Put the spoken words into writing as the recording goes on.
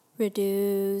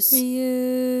Reduce,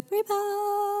 reuse,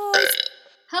 repose.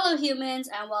 Hello, humans,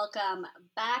 and welcome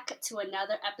back to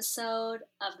another episode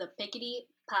of the Pickety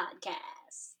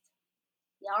Podcast.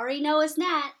 You already know it's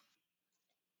Nat.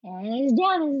 And it's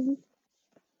Janice.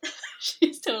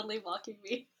 She's totally mocking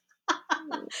me.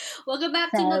 Welcome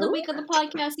back to another week on the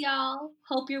podcast, y'all.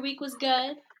 Hope your week was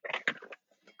good.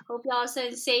 Hope y'all are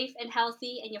staying safe and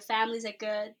healthy and your families are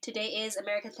good. Today is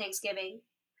American Thanksgiving.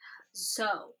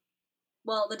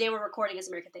 The day we're recording is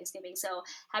American Thanksgiving. So,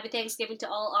 happy Thanksgiving to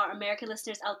all our American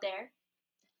listeners out there.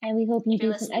 And we hope you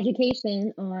do some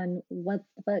education on what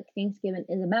the fuck Thanksgiving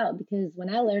is about, because when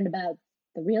I learned about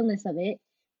the realness of it,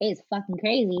 it's fucking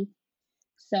crazy.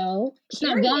 So it's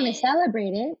not wrong to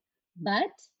celebrate it,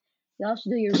 but y'all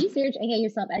should do your research and get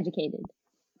yourself educated.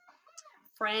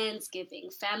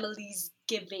 Friendsgiving, families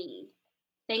giving.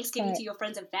 Thanksgiving to your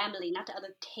friends and family, not to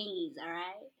other things,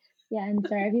 alright? Yeah, and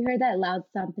sorry if you heard that loud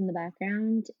thump in the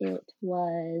background. It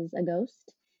was a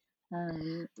ghost.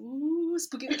 Ooh,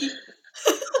 spooky.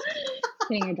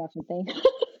 Kidding, I dropped something.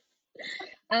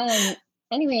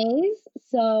 Anyways,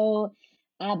 so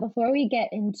before we get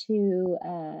into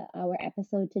our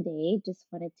episode today, just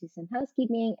wanted to do some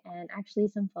housekeeping and actually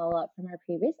some follow-up from our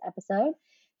previous episode.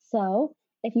 So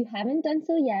if you haven't done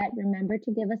so yet, remember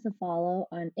to give us a follow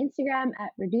on Instagram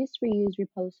at Reduce, Reuse,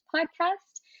 Repost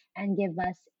Podcast, and give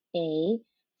us a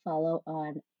follow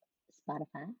on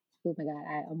Spotify. Oh my god,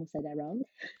 I almost said that wrong.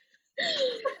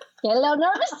 Get a little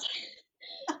nervous.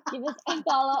 Give us a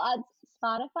follow on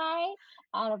Spotify,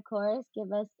 and of course,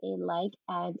 give us a like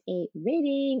and a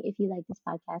rating if you like this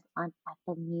podcast on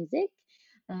Apple Music.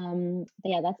 But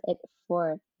yeah, that's it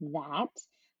for that.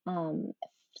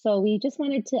 So we just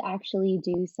wanted to actually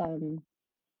do some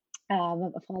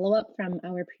a follow up from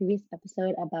our previous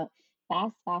episode about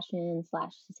fast fashion /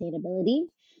 sustainability.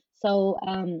 So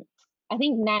I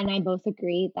think Nat and I both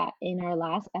agreed that in our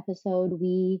last episode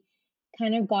we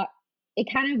kind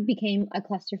of became a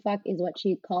clusterfuck, is what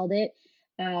she called it,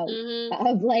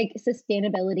 of like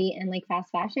sustainability and like fast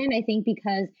fashion. I think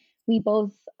because we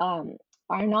both are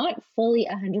not fully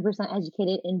 100%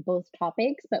 educated in both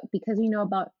topics, but because we know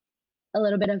about a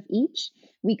little bit of each,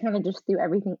 we kind of just threw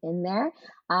everything in there.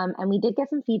 And we did get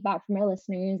some feedback from our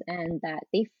listeners, and that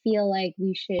they feel like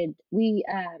we should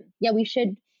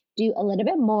do a little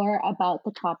bit more about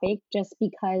the topic, just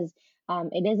because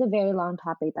it is a very long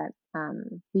topic that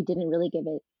we didn't really give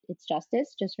it its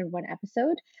justice just for one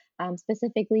episode,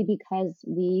 specifically because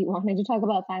we wanted to talk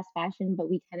about fast fashion, but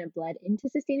we kind of bled into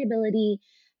sustainability.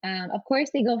 Of course,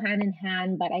 they go hand in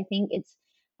hand, but I think it's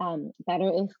better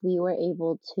if we were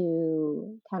able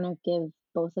to kind of give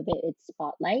both of it its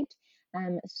spotlight.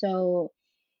 So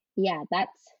yeah,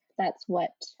 that's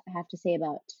what I have to say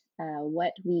about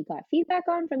what we got feedback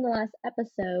on from the last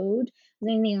episode. Is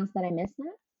there anything else that I missed,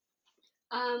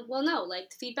 Nat? Well, no, like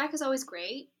the feedback is always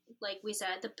great. Like we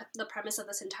said, the premise of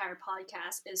this entire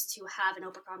podcast is to have an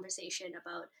open conversation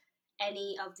about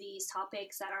any of these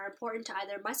topics that are important to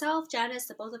either myself, Janice,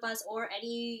 the both of us, or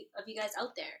any of you guys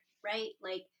out there, right?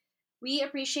 Like, we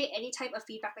appreciate any type of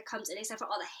feedback that comes in, except for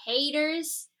all the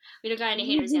haters. We don't got any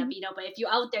haters yet, but but if you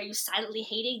out there, you silently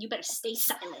hating, you better stay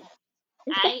silent.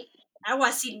 I don't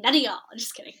want to see none of y'all. I'm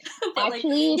just kidding. But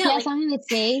actually, if you have something to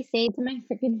say it to my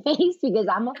freaking face, because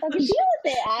I'm gonna fucking deal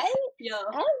with it. I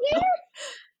don't care.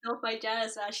 Don't fight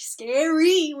Janice, man. She's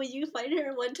scary. When you fight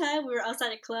her one time, we were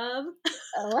outside a club.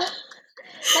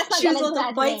 She was about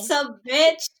to fight some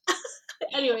bitch.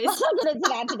 Anyways. Let's not get into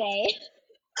that today.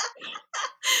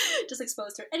 Just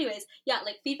exposed her. Anyways, yeah,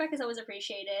 like feedback is always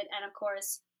appreciated, and of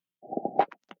course,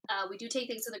 we do take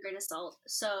things with a grain of salt.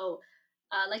 So,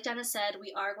 like Jana said,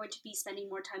 we are going to be spending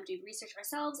more time doing research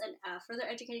ourselves and further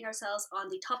educating ourselves on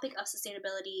the topic of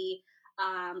sustainability.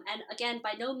 And again,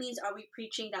 by no means are we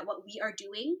preaching that what we are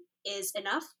doing is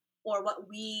enough or what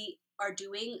we are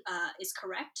doing is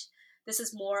correct. This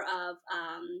is more of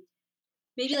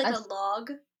maybe like a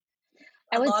log.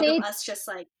 I would say of us just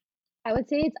like. I would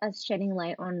say it's us shedding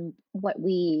light on what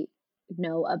we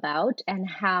know about and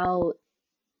how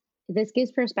this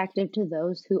gives perspective to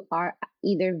those who are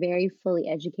either very fully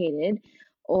educated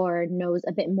or knows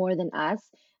a bit more than us,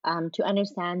 to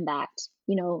understand that,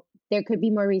 there could be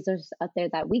more resources out there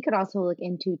that we could also look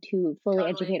into to fully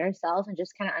educate ourselves and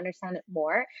just kind of understand it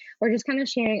more. We're just kind of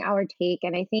sharing our take.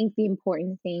 And I think the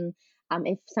important thing,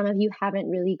 if some of you haven't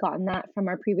really gotten that from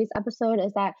our previous episode,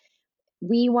 is that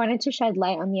we wanted to shed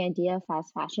light on the idea of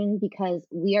fast fashion because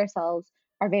we ourselves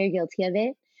are very guilty of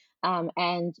it.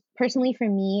 And personally, for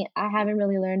me, I haven't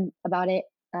really learned about it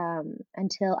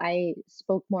until I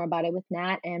spoke more about it with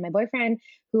Nat and my boyfriend,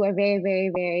 who are very, very,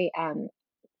 very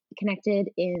connected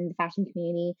in the fashion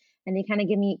community, and they kind of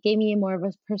gave me more of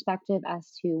a perspective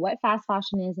as to what fast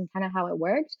fashion is and kind of how it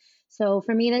works. So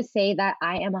for me to say that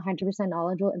I am 100%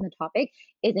 knowledgeable in the topic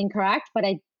is incorrect, but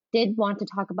I did want to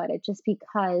talk about it just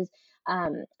because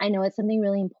I know it's something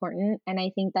really important, and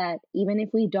I think that even if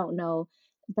we don't know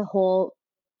the whole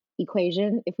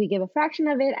equation, if we give a fraction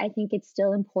of it, I think it's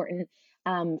still important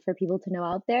for people to know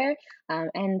out there.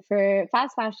 And for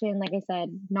fast fashion, like I said,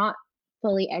 not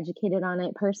fully educated on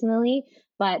it personally,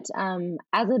 but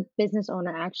as a business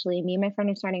owner, actually, me and my friend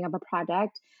are starting up a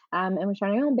project, and we're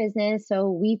starting our own business. So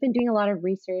we've been doing a lot of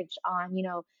research on,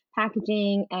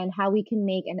 packaging and how we can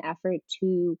make an effort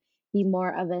to be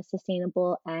more of a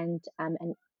sustainable and an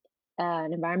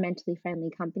environmentally friendly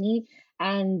company.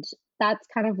 And that's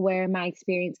kind of where my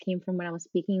experience came from when I was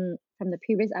speaking from the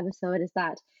previous episode, is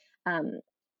that um,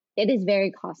 it is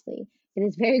very costly. It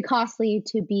is very costly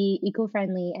to be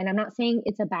eco-friendly. And I'm not saying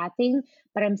it's a bad thing,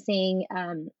 but I'm saying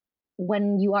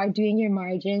when you are doing your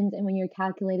margins and when you're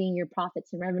calculating your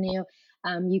profits and revenue,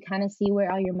 you kind of see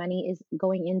where all your money is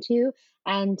going into.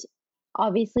 And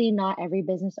obviously, not every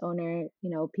business owner,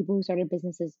 people who started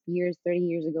businesses years, 30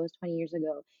 years ago, 20 years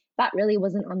ago, that really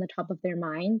wasn't on the top of their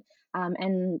mind.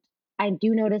 And I do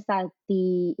notice that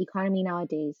the economy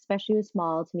nowadays, especially with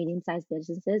small to medium sized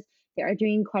businesses, they are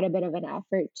doing quite a bit of an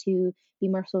effort to be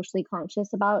more socially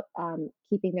conscious about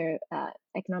keeping their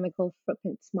economical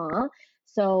footprint small.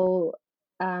 So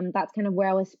that's kind of where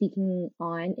I was speaking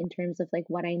on in terms of like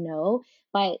what I know.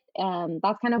 But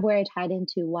that's kind of where I tied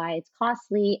into why it's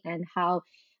costly and how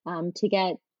to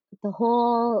get the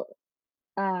whole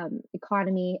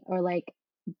economy, or like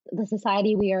the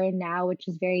society we are in now, which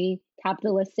is very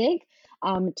capitalistic,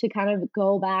 to kind of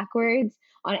go backwards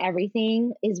on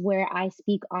everything, is where I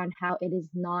speak on how it is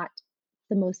not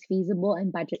the most feasible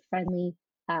and budget friendly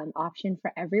option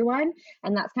for everyone.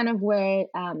 And that's kind of where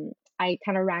I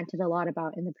kind of ranted a lot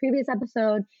about in the previous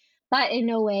episode. But in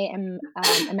no way am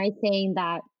I saying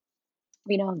that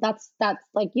that's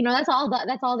like that's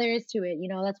all there is to it.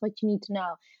 That's what you need to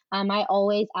know. I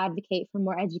always advocate for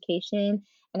more education,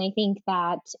 and I think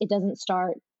that it doesn't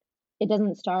start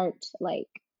like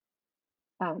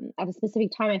at a specific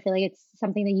time. I feel like it's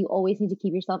something that you always need to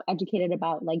keep yourself educated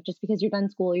about. Like, just because you're done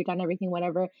school, you're done everything,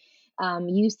 whatever,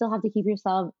 you still have to keep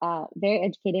yourself very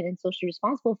educated and socially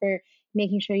responsible for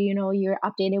making sure you're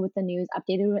updated with the news,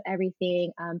 updated with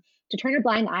everything. To turn a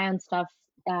blind eye on stuff,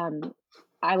 um,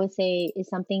 I would say, is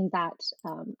something that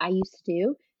I used to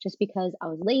do just because I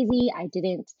was lazy. I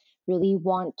didn't really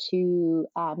want to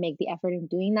make the effort in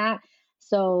doing that.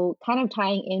 So, kind of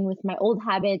tying in with my old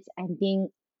habits and being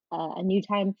a new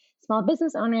time small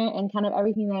business owner, and kind of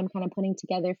everything that I'm kind of putting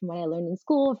together from what I learned in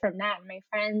school, from that and my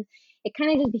friends, it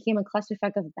kind of just became a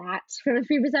clusterfuck of that from the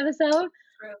previous episode.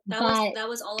 True. But That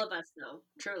was all of us though,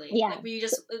 truly. yeah, Like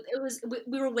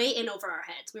we were way in over our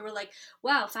heads. We were like,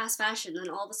 wow, fast fashion, and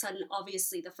all of a sudden,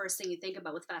 obviously, the first thing you think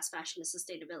about with fast fashion is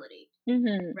sustainability,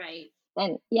 hmm right?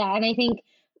 and yeah, and I think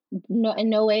no, in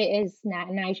no way is Nat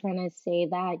and I trying to say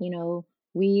that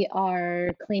we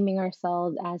are claiming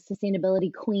ourselves as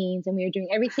sustainability queens and we are doing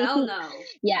everything. Hell no.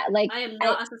 Yeah, like I am I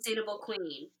not a sustainable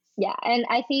queen. yeah, and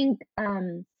I think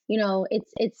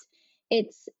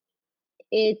it's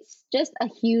it's just a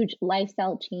huge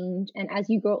lifestyle change. And as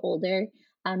you grow older,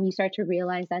 you start to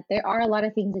realize that there are a lot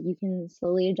of things that you can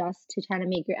slowly adjust to try to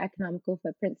make your economical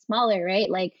footprint smaller, right?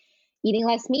 Like eating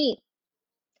less meat.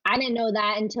 I didn't know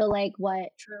that until like what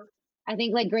True. I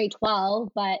think like grade 12,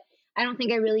 but I don't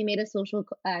think I really made a social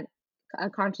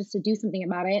conscious to do something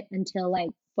about it until like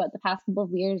what the past couple of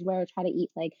years, where I try to eat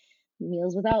like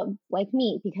meals without like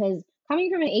meat, because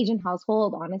coming from an Asian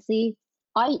household, honestly,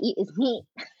 all you eat is meat,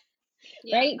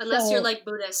 Yeah, right? unless you're So like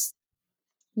Buddhist.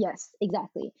 yes,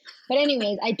 exactly. But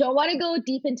anyways, I don't want to go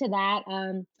deep into that.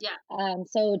 Yeah.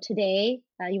 So today,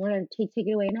 you want to take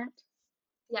it away, Nat?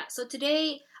 Yeah. So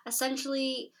today,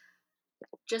 essentially,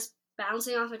 just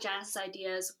bouncing off of Janice's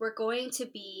ideas, we're going to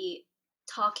be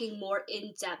talking more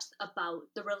in depth about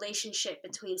the relationship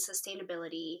between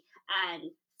sustainability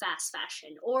and fast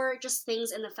fashion, or just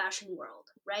things in the fashion world,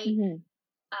 right?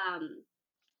 Mm-hmm. Um,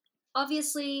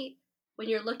 Obviously, when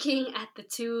you're looking at the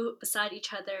two beside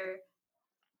each other,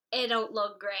 it don't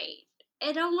look great.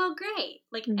 It don't look great.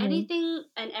 Like Mm-hmm. anything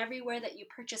and everywhere that you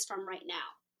purchase from right now,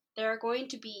 there are going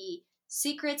to be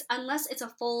secrets unless it's a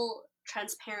full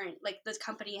transparent, like the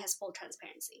company has full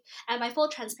transparency. And by full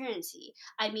transparency,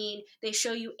 I mean they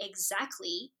show you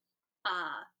exactly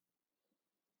uh,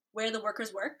 where the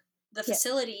workers work, the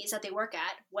facilities that they work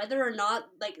at, whether or not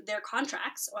like their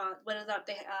contracts, whether or not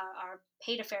they are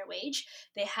paid a fair wage,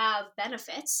 they have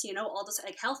benefits, you know, all this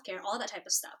like healthcare, all that type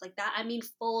of stuff. Like that, I mean,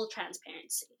 full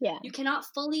transparency. Yeah. You cannot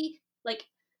fully like.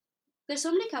 There's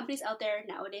so many companies out there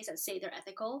nowadays that say they're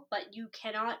ethical, but you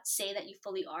cannot say that you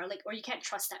fully are, like, or you can't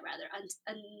trust that rather,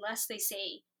 unless they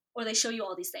say or they show you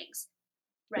all these things,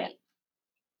 right?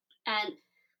 Yeah. And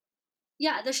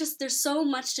yeah, there's so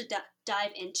much to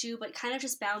dive into, but kind of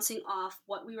just bouncing off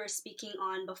what we were speaking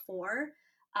on before.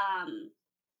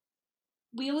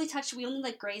 We only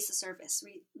like grazed the surface.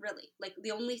 We really like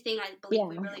the only thing I believe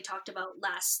we really talked about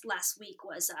last week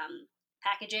was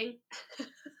packaging.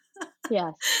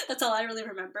 Yeah, that's all I really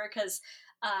remember, because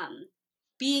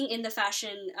being in the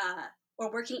fashion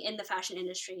or working in the fashion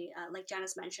industry, like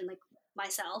Janice mentioned, like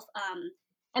myself,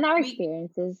 and our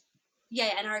experiences.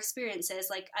 Yeah, and our experiences.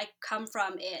 Like I come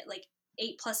from it, like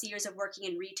 8+ years of working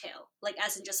in retail, like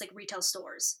as in just like retail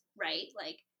stores, right?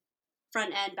 Like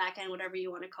front end, back end, whatever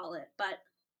you want to call it. But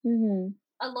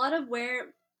a lot of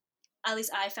where, at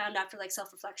least I found after like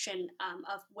self-reflection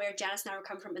of where Janice and I were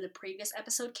coming from in the previous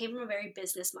episode, came from a very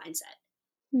business mindset.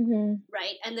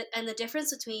 Right? And the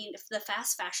difference between the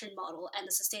fast fashion model and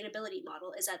the sustainability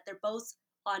model is that they're both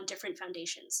on different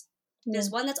foundations.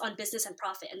 There's one that's on business and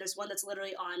profit, and there's one that's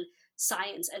literally on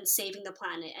science and saving the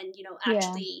planet and, you know,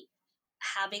 actually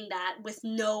having that with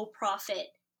no profit.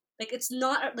 Like it's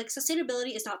not like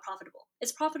sustainability is not profitable.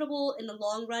 It's profitable in the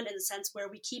long run in the sense where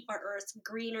we keep our earth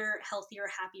greener, healthier,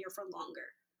 happier for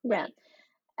longer. Right?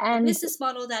 Yeah. And the business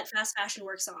model that fast fashion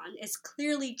works on is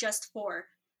clearly just for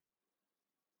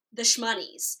the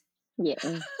shmoneys. Yeah.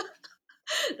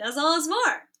 That's all it's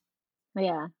for.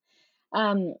 Yeah.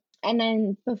 And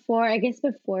then before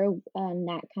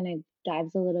Nat kind of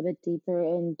dives a little bit deeper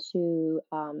into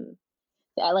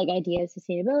the like idea of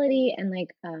sustainability and like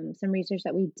some research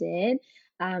that we did,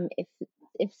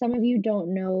 if some of you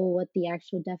don't know what the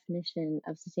actual definition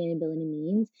of sustainability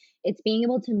means, it's being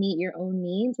able to meet your own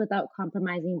needs without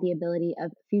compromising the ability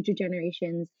of future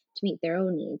generations to meet their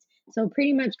own needs. So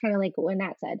pretty much kind of like what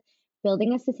Nat said,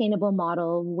 building a sustainable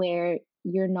model where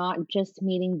you're not just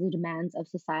meeting the demands of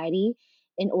society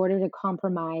in order to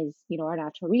compromise, you know, our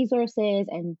natural resources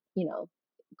and, you know,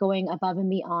 going above and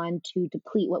beyond to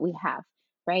deplete what we have,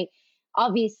 right?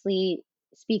 Obviously,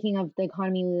 speaking of the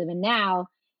economy we live in now,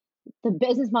 the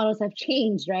business models have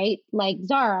changed, right? Like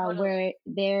Zara, where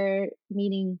they're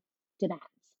meeting demands,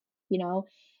 you know,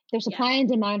 their supply and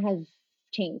demand have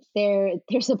changed. Their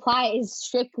supply is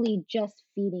strictly just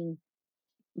feeding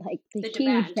like the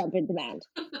huge jump in demand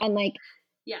and like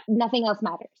nothing else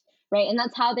matters, right? And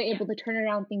that's how they're able to turn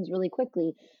around things really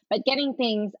quickly. But getting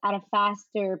things at a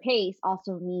faster pace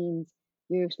also means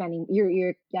you're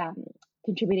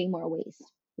contributing more waste,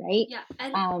 right? Yeah.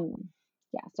 And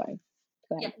sorry.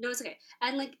 Go ahead. Yeah, no, it's okay.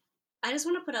 And like I just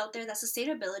want to put out there that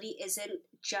sustainability isn't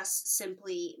just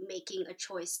simply making a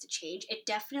choice to change. It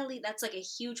definitely, that's like a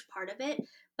huge part of it.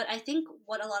 But I think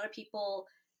what a lot of people,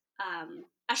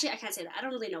 actually I can't say that. I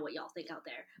don't really know what y'all think out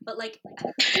there. But like,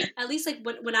 at least like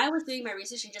when I was doing my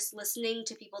research and just listening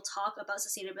to people talk about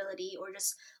sustainability or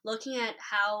just looking at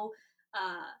how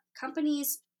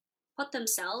companies put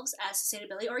themselves as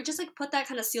sustainability or just like put that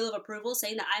kind of seal of approval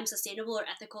saying that I'm sustainable or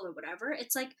ethical or whatever,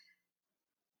 it's like,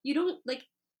 you don't like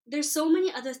there's so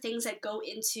many other things that go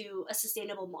into a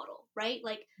sustainable model, right?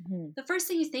 Like the first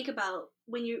thing you think about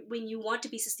when you want to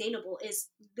be sustainable is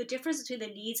the difference between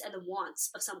the needs and the wants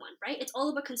of someone, right? It's all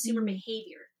about consumer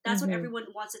behavior. That's what everyone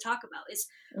wants to talk about is,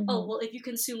 oh, well, if you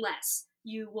consume less,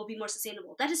 you will be more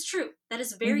sustainable. That is true. That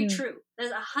is very true. That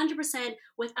is 100%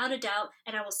 without a doubt.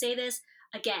 And I will say this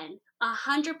again,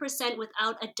 100%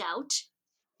 without a doubt.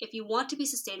 If you want to be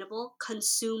sustainable,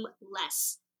 consume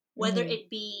less. Whether it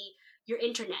be your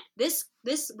internet, this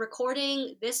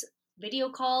recording, this video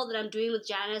call that I'm doing with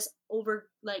Janice over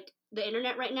like the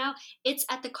internet right now, it's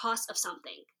at the cost of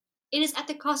something. It is at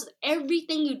the cost of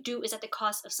everything you do is at the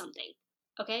cost of something.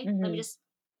 Okay, let me just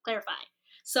clarify.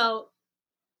 So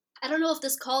I don't know if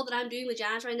this call that I'm doing with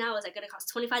Janice right now is like going to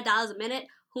cost $25 a minute.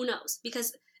 Who knows?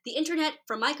 Because the internet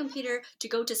from my computer to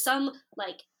go to some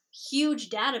like huge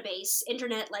database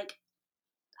internet like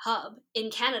hub in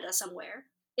Canada somewhere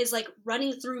is like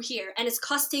running through here and it's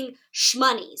costing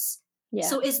shmoneys. Yeah.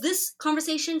 So is this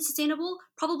conversation sustainable?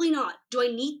 Probably not. Do I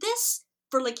need this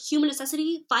for like human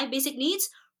necessity, 5 basic needs?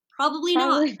 Probably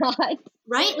not.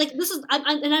 Right? Like this is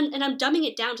I'm dumbing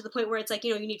it down to the point where it's like,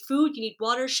 you know, you need food, you need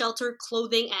water, shelter,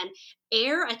 clothing, and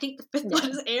air. I think the 5th one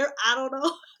is air. I don't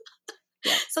know.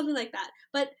 Something like that.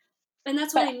 And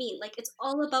that's what I mean. Like it's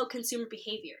all about consumer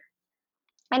behavior.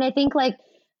 And I think like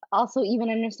also even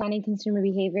understanding consumer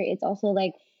behavior, it's also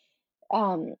like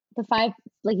the five,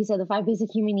 like you said, the five basic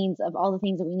human needs of all the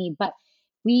things that we need, but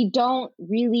we don't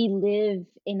really live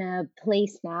in a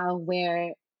place now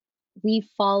where we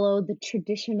follow the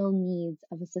traditional needs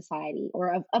of a society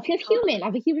or of a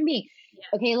human being.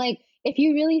 Yeah. Okay, like if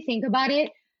you really think about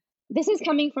it, this is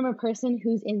coming from a person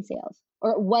who's in sales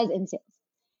or was in sales.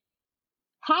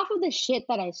 Half of the shit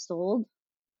that I sold,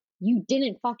 you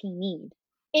didn't fucking need.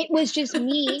 It was just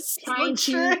me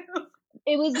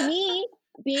it was me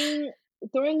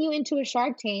throwing you into a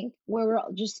Shark Tank where we're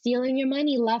just stealing your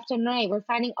money left and right. We're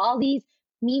finding all these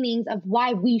meanings of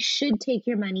why we should take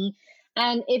your money.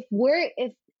 And if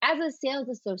as a sales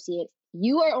associate,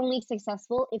 you are only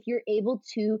successful if you're able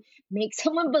to make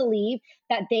someone believe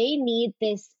that they need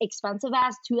this expensive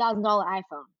ass $2,000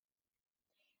 iPhone.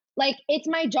 Like, it's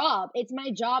my job. It's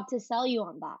my job to sell you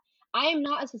on that. I am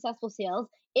not a successful sales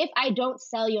if I don't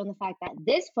sell you on the fact that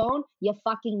this phone, you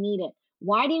fucking need it.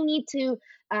 Why do you need to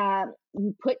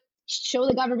show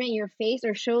the government your face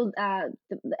or show the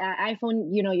iPhone,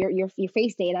 your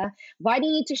face data? Why do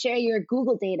you need to share your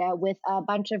Google data with a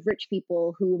bunch of rich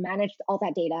people who manage all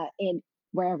that data in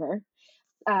wherever?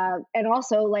 And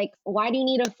also, like, why do you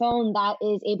need a phone that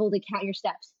is able to count your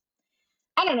steps?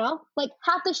 I don't know. Like,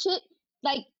 half the shit,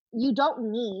 like, you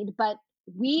don't need, but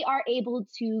we are able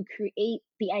to create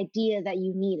the idea that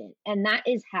you need it. And that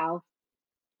is how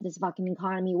this fucking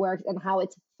economy works and how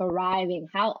it's thriving,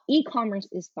 how e-commerce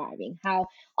is thriving, how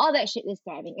all that shit is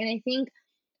thriving. And I think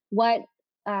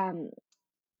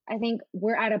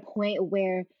we're at a point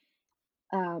where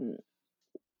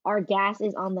our gas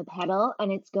is on the pedal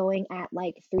and it's going at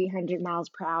like 300 miles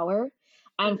per hour.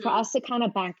 And for us to kind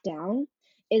of back down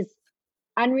is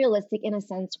unrealistic in a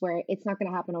sense where it's not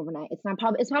going to happen overnight. It's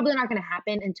probably not going to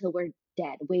happen until we're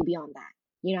dead, way beyond that,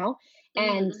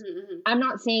 And I'm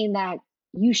not saying that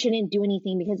you shouldn't do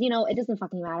anything because, it doesn't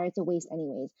fucking matter. It's a waste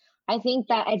anyways. I think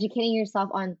that educating yourself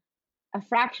on a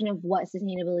fraction of what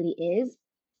sustainability is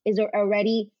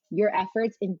already your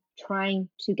efforts in trying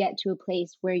to get to a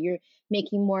place where you're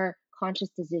making more conscious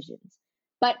decisions.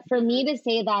 But for me to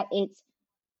say that it's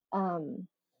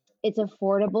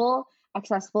affordable,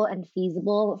 accessible, and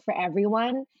feasible for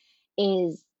everyone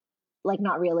is like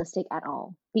not realistic at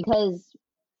all, because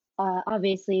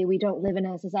obviously we don't live in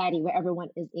a society where everyone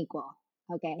is equal.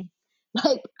 Okay,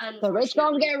 like the rich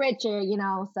gonna get richer,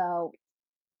 so.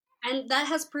 And that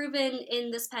has proven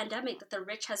in this pandemic that the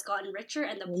rich has gotten richer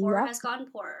and the poor has gotten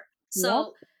poorer.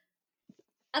 So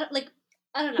I don't know.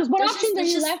 Because what options are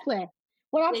you left with?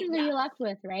 What options are you left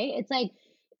with, right? It's like,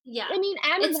 I mean,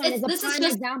 Amazon is a prime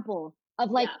example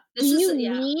of like, do you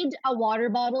need a water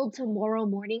bottle tomorrow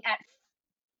morning at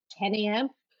 10 a.m.?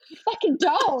 You fucking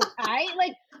don't, right?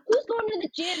 Like, who's going to the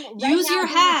gym right Use now your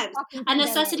hands. A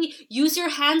necessity. Use your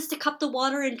hands to cup the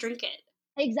water and drink it.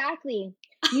 Exactly.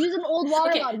 Use an old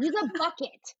water bottle. Use a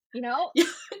bucket,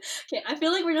 Okay, I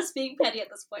feel like we're just being petty at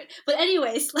this point. But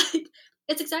anyways, like,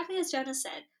 it's exactly as Jenna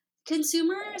said.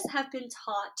 Consumers have been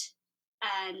taught,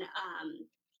 and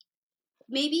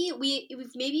maybe we've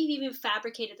even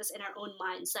fabricated this in our own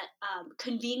minds that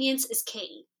convenience is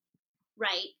king,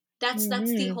 right? That's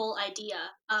the whole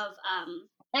idea of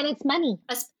and it's money.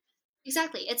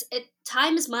 Exactly.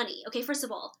 Time is money. Okay, first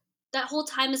of all, that whole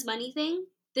time is money thing,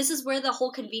 this is where the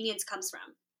whole convenience comes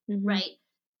from, right?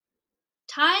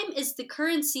 Time is the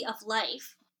currency of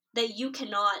life that you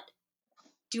cannot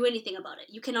do anything about it.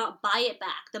 You cannot buy it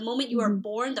back. The moment you are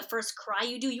born, the first cry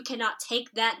you do, you cannot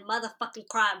take that motherfucking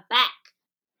cry back.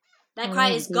 That cry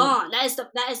is gone. That is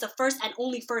the first and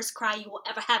only first cry you will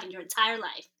ever have in your entire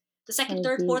life. The second,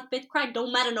 third, fourth, fifth cry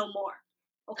don't matter no more.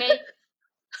 Okay?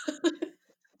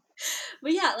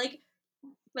 But yeah,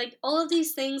 like all of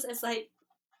these things is like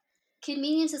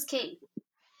convenience is king.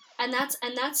 And that's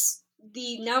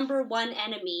the number one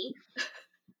enemy.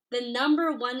 The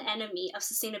number one enemy of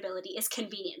sustainability is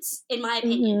convenience, in my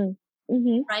opinion.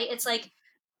 Right? It's like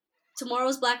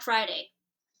tomorrow's Black Friday.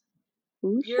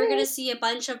 You're gonna see a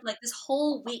bunch of like this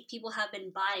whole week people have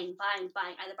been buying,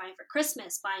 either buying for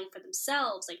Christmas, buying for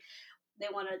themselves, like they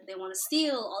wanna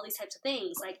steal, all these types of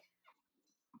things. Like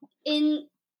in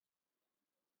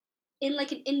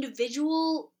like an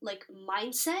individual like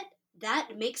mindset,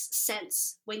 that makes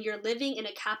sense when you're living in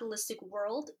a capitalistic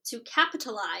world to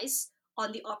capitalize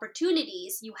on the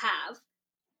opportunities you have,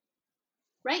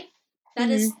 right?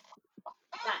 That is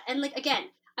that. And like,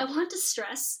 again, I want to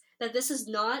stress that this is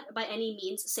not by any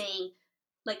means saying,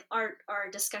 like, our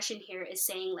discussion here is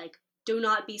saying like, do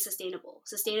not be sustainable.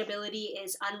 Sustainability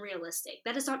is unrealistic.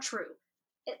 That is not true.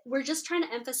 We're just trying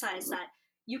to emphasize that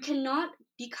you cannot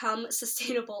become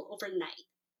sustainable overnight.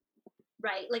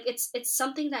 right? Like it's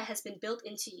something that has been built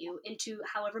into you, into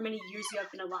however many years you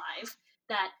have been alive,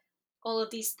 that all of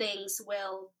these things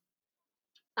will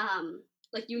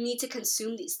like you need to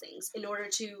consume these things in order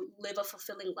to live a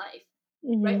fulfilling life,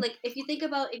 right? Mm-hmm. Like if you think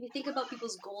about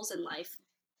people's goals in life,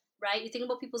 right? You think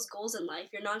about people's goals in life,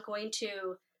 you're not going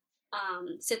to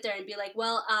sit there and be like,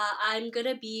 well, I'm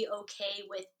gonna be okay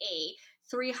with a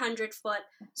 300 foot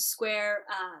square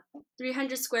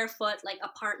 300 square foot like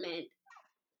apartment,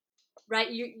 right?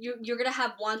 You're gonna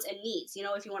have wants and needs, you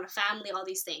know, if you want a family, all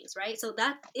these things, right? So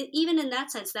that even in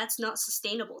that sense, that's not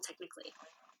sustainable technically.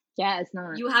 Yeah, it's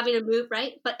not. You having to move,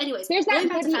 right? But anyways, There's going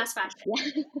that back to heavy. fast fashion.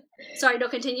 Yeah. Sorry, no,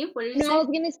 continue. What did you No, I say? was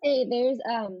gonna say there's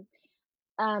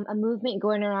a movement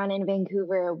going around in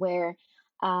Vancouver where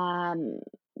um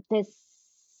this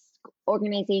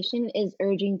organization is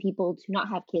urging people to not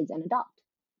have kids and adopt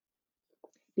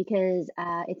because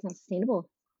it's not sustainable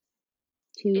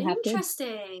to have kids.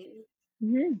 Interesting.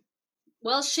 Hmm.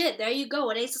 Well, shit. There you go.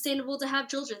 It ain't sustainable to have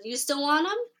children. You still want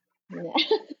them?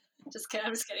 Yeah. Just kidding.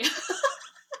 I'm just kidding.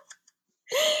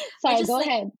 I Sorry, just go like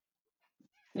ahead.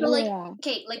 so like Yeah.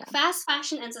 okay, like Yeah. fast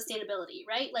fashion and sustainability,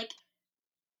 right? Like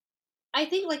I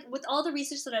think like with all the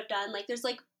research that I've done, like there's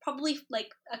like probably like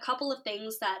a couple of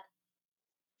things that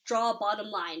draw a bottom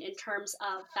line in terms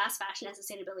of fast fashion and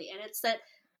sustainability, and it's that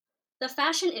the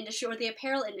fashion industry or the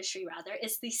apparel industry rather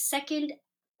is the second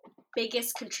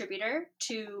biggest contributor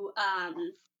to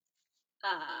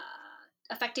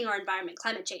affecting our environment,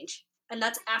 climate change, and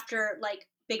that's after like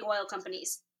big oil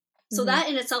companies. So Mhm. that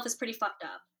in itself is pretty fucked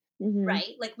up, Mhm.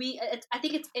 right? Like I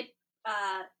think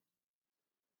uh,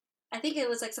 I think it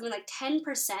was like something like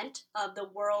 10% of the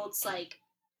world's like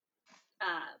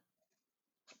uh,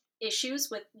 issues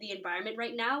with the environment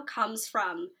right now comes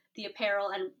from the apparel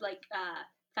and like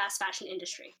fast fashion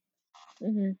industry.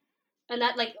 Mhm. And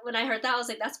that like when I heard that I was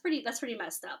like that's pretty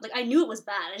messed up. Like I knew it was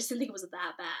bad. I just didn't think it was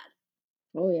that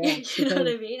Oh yeah, bad. You know what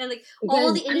I mean? And like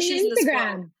all the I industries mean in this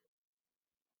world.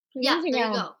 Yeah, there you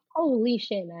Instagram. go. Holy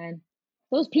shit, man.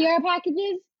 Those Yeah. PR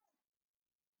packages,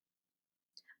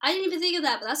 I didn't even think of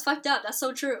that, but that's fucked up. That's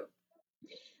so true.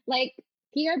 like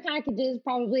PR packages,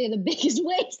 probably are the biggest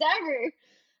waste ever.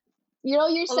 You know,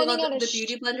 you're Oh my sending god, out a the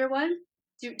beauty blender one?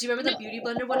 Do you remember no. the beauty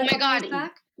blender one Oh a my couple years god,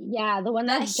 back? yeah, the one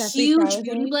That that Jeffree Star huge was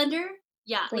beauty in. blender?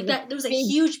 Yeah, It's like like a that there was a big,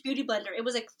 huge beauty blender. It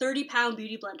was like 30-pound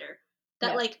beauty blender.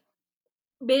 That yeah, like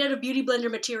made out of beauty blender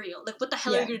material. Like what the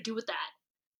hell are you yeah, gonna do with that?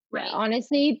 yeah. Right?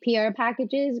 Honestly, PR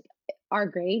packages are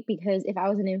great because if I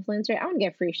was an influencer, I would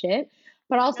get free shit.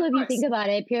 But also, Of if you think course. about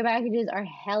it, PR packages are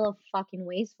hella fucking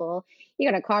wasteful. You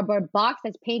got a cardboard box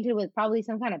that's painted with probably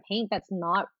some kind of paint that's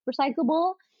not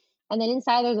recyclable. And then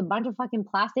inside there's a bunch of fucking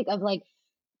plastic of like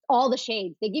all the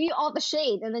shades. They give you all the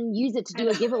shades and then use it to I do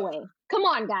know. a giveaway. Come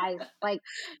on, guys. Like,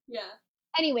 Yeah.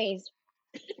 anyways,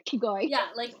 keep going. Yeah,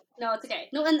 like no, it's okay.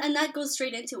 No, and that goes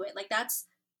straight into it. Like that's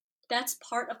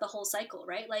part of the whole cycle,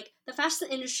 right? Like the fashion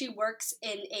industry works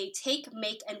in a take,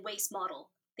 make, and waste model.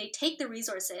 They take the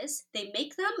resources, they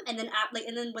make them, and then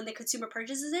and then when the consumer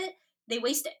purchases it, they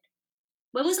waste it.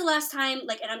 When was the last time,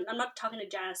 like, and I'm not talking to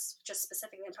Janice just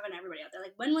specifically, I'm talking to everybody out there.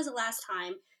 Like, when was the last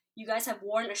time you guys have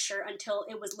worn a shirt until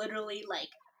it was literally like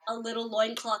a little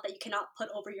loincloth that you cannot put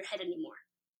over your head anymore?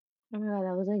 Oh my god,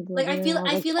 that was like Like literally when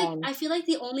I was like 10. I feel like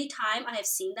the only time I have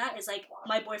seen that is like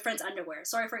my boifriend's underwear.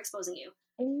 Sorry for exposing you.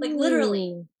 Like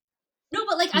literally. Ooh. No,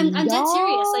 but like I'm dead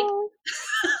serious. Like Y'all.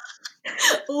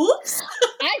 oops.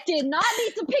 I did not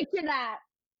need to picture that.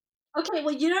 Okay,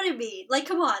 well you know what I mean. Like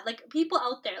come on, like people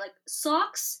out there, like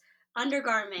socks,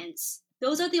 undergarments.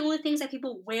 Those are the only things that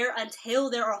people wear until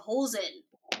there are holes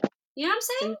in. You know what I'm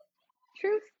saying?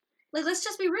 Truth. Like let's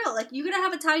just be real. Like you're gonna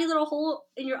have a tiny little hole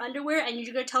in your underwear and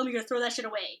you're gonna tell me you're gonna throw that shit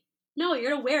away. No,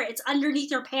 you're gonna wear it. It's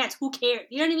underneath your pants. Who cares?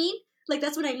 You know what I mean? Like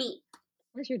that's what I mean.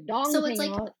 Where's your dongs So it's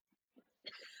hanging like out?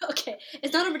 okay,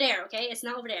 it's not over there. Okay, it's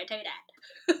not over there. I tell you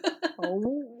that.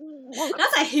 Oh.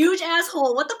 That's a huge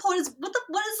asshole. What is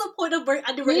the point of wearing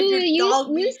underwear if your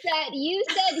dog be? You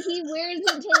said he wears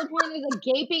it until the point there's a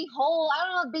gaping hole. I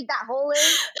don't know how big that hole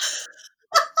is.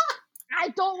 I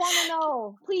don't want to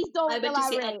know. Please I don't meant to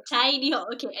say a elaborate. tiny hole.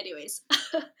 Okay, anyways.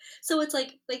 So it's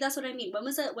like that's what I mean. When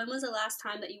was the last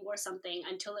time that you wore something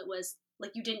until it was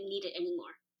like you didn't need it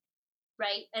anymore?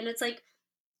 Right? And it's like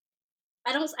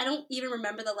I don't even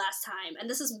remember the last time, and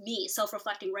this is me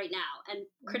self-reflecting right now and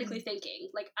critically thinking.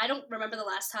 Like I don't remember the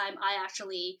last time I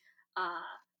actually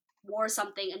wore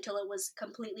something until it was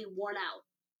completely worn out.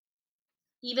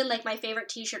 Even like my favorite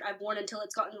t-shirt I've worn until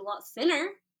it's gotten a lot thinner.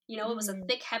 You know, it was a Mm.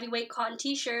 thick heavyweight cotton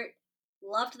t-shirt.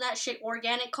 Loved that shit,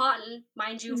 organic cotton,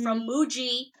 mind you, Mhm. from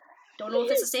Muji. Don't know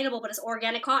if it's sustainable, but it's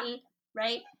organic cotton,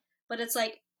 right? But it's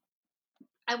like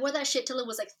I wore that shit till it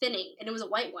was like thinning, and it was a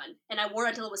white one, and I wore it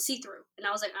until it was see-through, and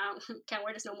I was like, can't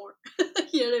wear this no more.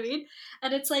 You know what I mean?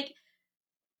 And it's like,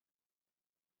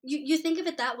 you think of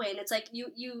it that way, and it's like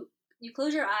you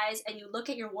close your eyes and you look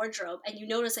at your wardrobe and you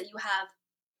notice that you have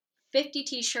 50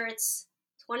 t-shirts,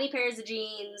 20 pairs of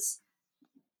jeans,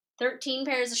 13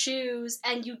 pairs of shoes,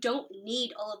 and you don't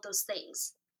need all of those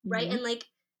things, right? Mm-hmm. And like,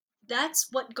 that's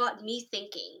what got me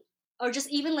thinking, or just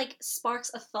even like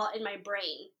sparks a thought in my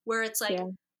brain where it's like,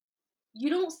 you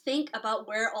don't think about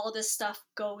where all this stuff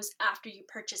goes after you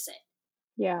purchase it.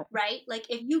 Yeah. Right? Like,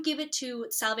 if you give it to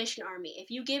Salvation Army, if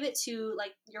you give it to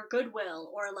like your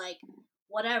Goodwill or like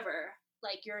whatever,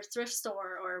 like your thrift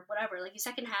store or whatever, like you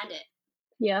secondhand it.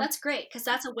 Yeah. That's great, because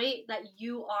that's a way that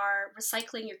you are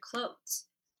recycling your clothes.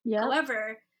 Yeah.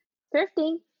 However,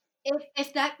 thrifting.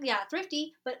 If that, yeah,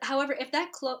 thrifty, but however, if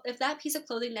that piece of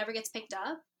clothing never gets picked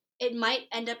up, it might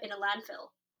end up in a landfill.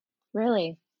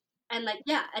 Really? And like,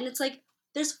 yeah, and it's like,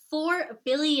 there's 4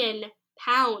 billion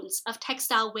pounds of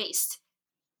textile waste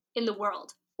in the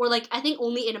world, or like, I think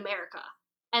only in America,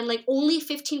 and like only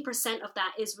 15% of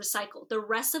that is recycled. The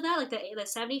rest of that, like the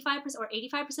 75% or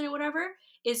 85% or whatever,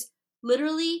 is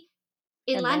literally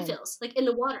in landfills, like in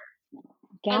the water.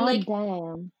 And like,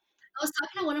 Damn. I was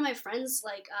talking to one of my friends,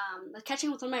 like catching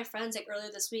up with one of my friends like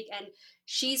earlier this week, and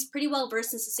she's pretty well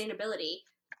versed in sustainability,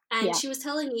 and she was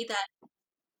telling me that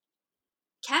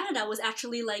Canada was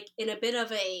actually like in a bit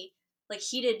of a like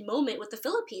heated moment with the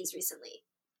Philippines recently.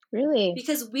 Really?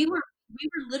 Because we were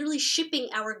literally shipping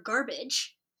our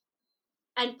garbage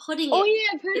and putting it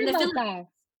I've heard in the about that.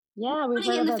 Yeah, we've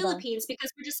putting it heard in the about that. Philippines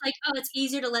because we're just like, oh, it's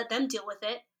easier to let them deal with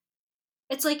it.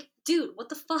 It's like, dude, what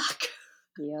the fuck?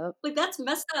 Yep. Like, that's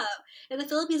messed up. And the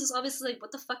Philippines is obviously like,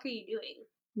 what the fuck are you doing?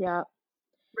 Yeah.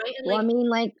 Right? And Well, I like, mean,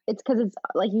 like, it's because it's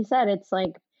like you said, it's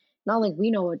like not like we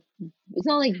know it. It's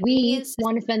not like we Canadians,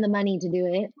 want to spend the money to do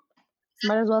it.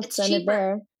 Might as well it's spend it cheaper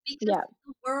there. because Yeah.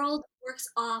 the world works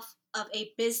off of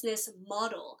a business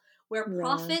model where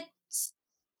Yeah.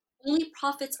 only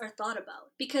profits are thought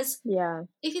about. Because Yeah.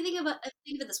 if you think of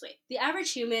it this way, the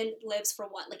average human lives for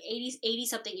what, like 80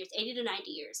 something years, 80 to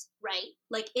 90 years, right?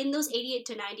 Like, in those 80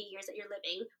 to 90 years that you're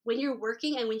living, when you're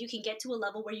working and when you can get to a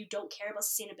level where you don't care about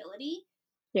sustainability,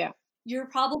 Yeah. you're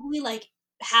probably like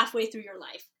halfway through your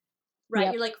life, right?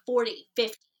 Yep. You're like 40,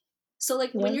 50. So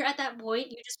like, when Yeah. you're at that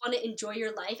point, you just want to enjoy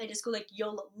your life and just go like,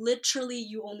 YOLO. Literally,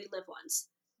 you only live once.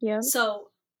 Yeah.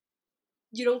 So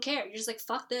you don't care. You're just like,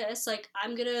 fuck this. Like,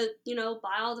 I'm gonna,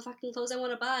 buy all the fucking clothes I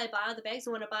want to buy all the bags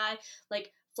I want to buy,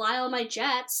 like, fly all my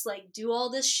jets, like, do all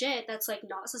this shit that's, like,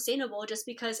 not sustainable just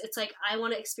because it's like, I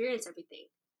want to experience everything.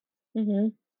 Mm-hmm.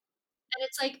 And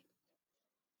it's like,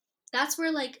 that's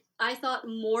where, like, I thought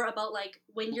more about, like,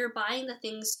 when you're buying the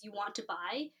things you want to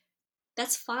buy,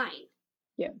 that's fine.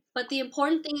 Yeah. But the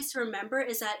important thing is to remember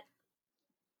is that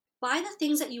buy the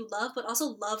things that you love, but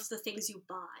also love the things you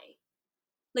buy.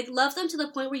 Like, love them to the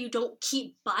point where you don't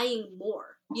keep buying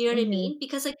more. You know what I mean?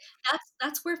 Because like,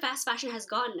 that's where fast fashion has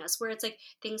gotten us, where it's like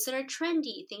things that are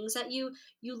trendy, things that you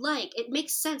like. It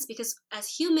makes sense because as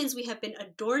humans we have been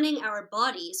adorning our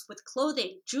bodies with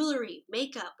clothing, jewelry,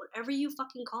 makeup, whatever you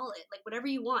fucking call it, like whatever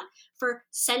you want, for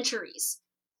centuries.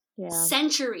 Yeah.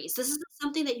 Centuries. This is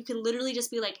something that you can literally just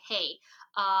be like, hey,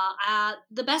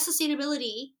 the best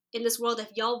sustainability in this world, if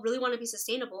y'all really want to be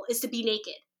sustainable, is to be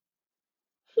naked.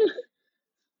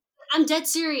 I'm dead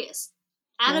serious.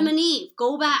 Adam and Eve,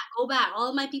 go back. All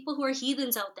of my people who are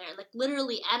heathens out there, like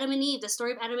literally Adam and Eve, the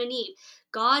story of Adam and Eve.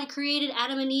 God created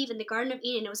Adam and Eve in the Garden of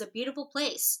Eden. It was a beautiful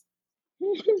place.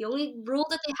 The only rule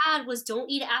that they had was don't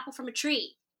eat an apple from a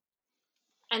tree.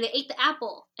 And they ate the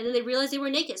apple, and then they realized they were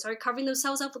naked, started covering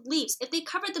themselves up with leaves. If they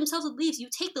covered themselves with leaves, you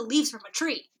take the leaves from a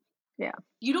tree. Yeah.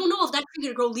 You don't know if that tree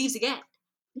gonna grow leaves again.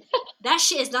 That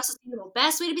shit is not sustainable.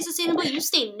 Best way to be sustainable, you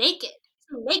stay naked.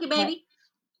 Stay naked, baby.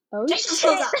 Oh, Take those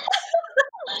clothes off.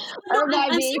 No,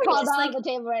 I'm being called serious. out Like, on the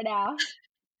table right now.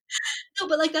 no,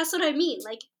 but like, that's what I mean.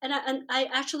 Like, and I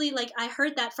actually, like, I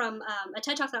heard that from a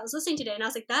TED Talk that I was listening today, and I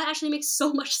was like, that actually makes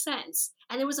so much sense.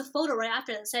 And there was a photo right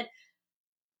after that said,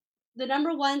 the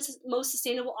number one most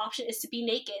sustainable option is to be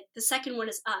naked. The second one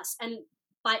is us, and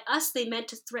by us they meant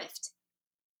to thrift,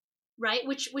 right?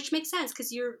 Which makes sense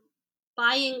because you're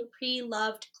buying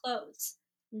pre-loved clothes.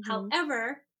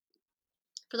 However,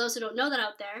 for those who don't know that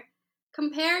out there,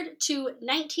 compared to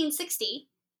 1960,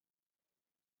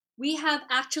 we have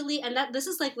actually, and that this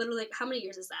is like literally, like, how many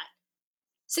years is that?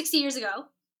 60 years ago,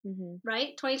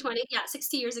 right? 2020, yeah,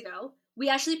 60 years ago, we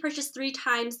actually purchased 3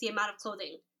 times the amount of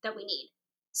clothing that we need.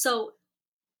 So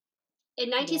in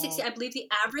 1960, I believe the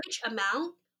average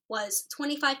amount was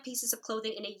 25 pieces of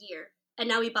clothing in a year, and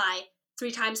now we buy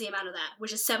 3 times the amount of that,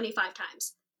 which is 75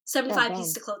 times. 75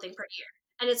 pieces of clothing per year.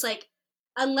 And it's like,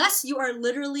 unless you are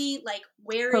literally like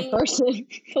wearing per person.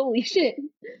 Holy shit. And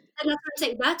that's what I'm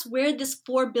saying. That's where this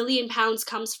 4 billion pounds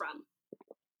comes from.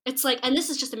 It's like, and this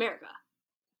is just America.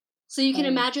 So you can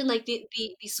imagine like the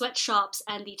sweatshops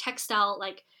and the textile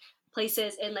like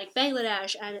places in like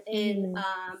Bangladesh and in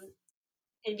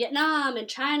Vietnam and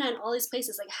China and all these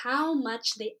places, like how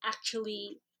much they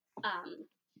actually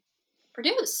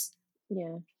produce.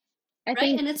 Yeah. I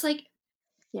think, and it's like,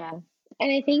 yeah.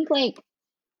 And I think like,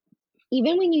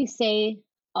 even when you say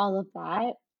all of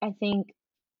that, I think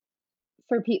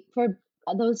for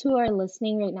those who are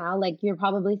listening right now, like you're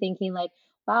probably thinking like,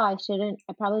 wow, I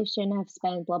probably shouldn't have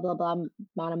spent blah, blah, blah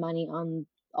amount of money on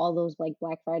all those like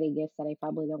Black Friday gifts that I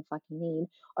probably don't fucking need,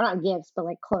 or not gifts, but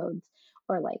like clothes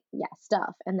or like, yeah,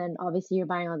 stuff. And then obviously you're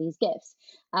buying all these gifts.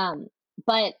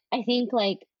 But I think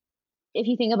like, if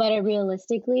you think about it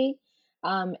realistically,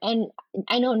 and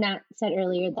I know Nat said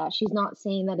earlier that she's not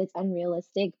saying that it's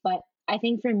unrealistic, but I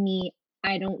think for me,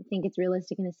 I don't think it's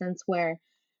realistic in a sense where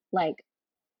like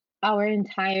our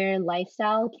entire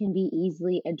lifestyle can be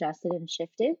easily adjusted and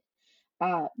shifted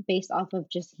based off of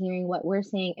just hearing what we're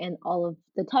saying and all of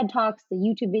the TED Talks, the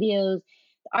YouTube videos,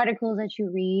 the articles that you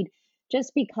read,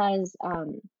 just because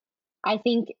I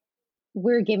think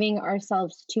we're giving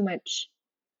ourselves too much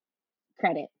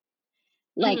credit.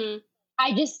 Like,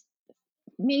 I just,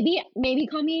 maybe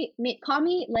call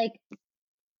me like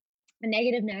a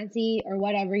negative Nancy or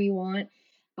whatever you want.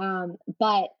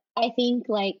 But I think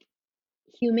like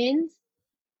humans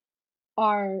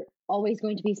are always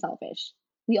going to be selfish.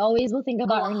 We always will think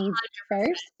about our needs 100%.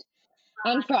 First.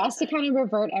 And for us to kind of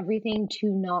revert everything to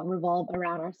not revolve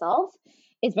around ourselves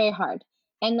is very hard.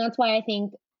 And that's why I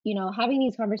think, having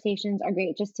these conversations are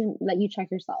great, just to let you check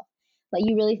yourself. Let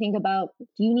you really think about,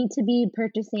 do you need to be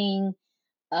purchasing,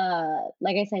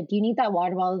 like I said, do you need that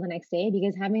water bottle the next day?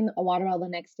 Because having a water bottle the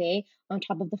next day on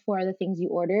top of the 4 other things you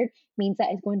ordered means that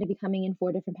it's going to be coming in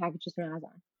 4 different packages from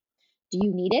Amazon. Do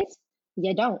you need it?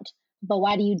 You don't. But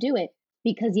why do you do it?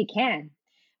 Because you can,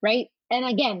 right? And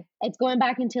again, it's going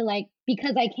back into like,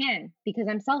 because I can, because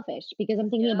I'm selfish, because I'm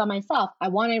thinking about myself. I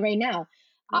want it right now.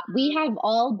 We have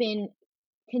all been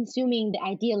consuming the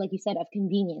idea, like you said, of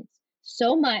convenience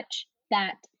so much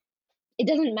that it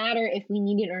doesn't matter if we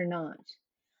need it or not.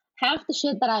 Half the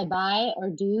shit that I buy or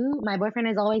do, my boyfriend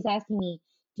is always asking me,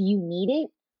 do you need it?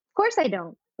 Of course I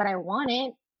don't, but I want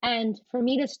it. And for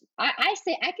me to, I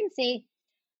can say,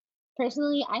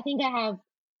 personally, I think I have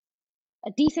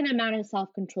a decent amount of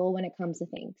self-control when it comes to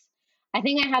things. I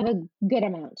think I have a good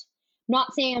amount.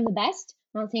 Not saying I'm the best,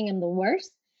 not saying I'm the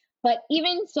worst, but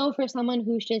even so, for someone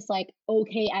who's just like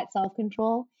okay at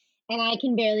self-control, and I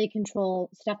can barely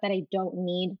control stuff that I don't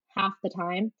need half the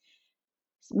time.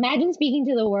 Imagine speaking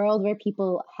to the world where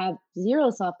people have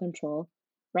zero self-control,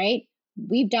 right?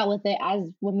 We've dealt with it as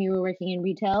when we were working in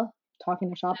retail,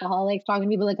 talking to shopaholics, talking to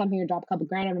people that come here, drop a couple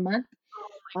grand in a month. Oh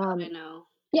my God, I know.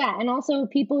 Yeah, and also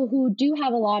people who do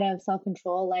have a lot of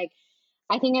self-control, like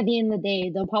I think at the end of the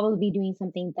day, they'll probably be doing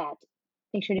something that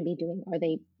they shouldn't be doing, or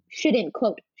they shouldn't,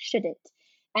 quote, shouldn't.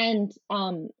 And,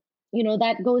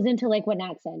 that goes into like what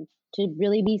Nat said, to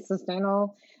really be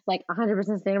sustainable, like 100%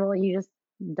 sustainable, you just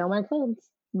don't wear clothes.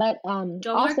 But don't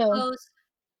wear clothes,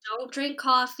 don't drink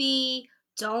coffee,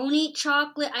 don't eat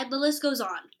chocolate. The list goes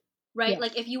on, right? Yes.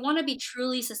 Like if you want to be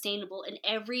truly sustainable in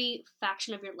every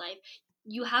faction of your life,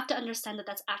 you have to understand that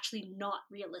that's actually not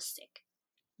realistic.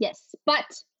 Yes, but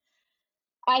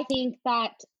I think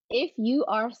that if you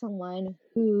are someone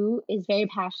who is very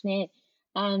passionate,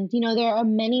 and there are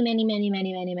many, many, many,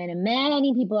 many, many, many,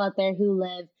 many people out there who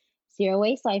live zero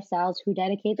waste lifestyles, who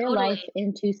dedicate their life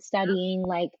into studying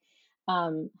like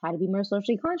how to be more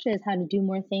socially conscious, how to do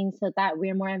more things so that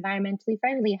we're more environmentally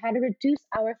friendly, how to reduce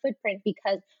our footprint,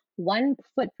 because one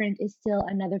footprint is still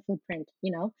another footprint.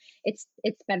 It's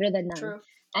better than none. True.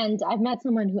 And I've met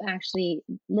someone who actually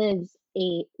lives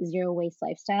a zero waste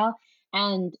lifestyle,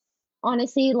 and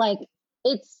honestly, like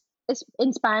it's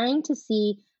inspiring to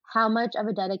see how much of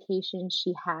a dedication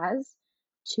she has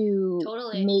to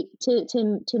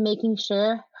making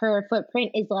sure her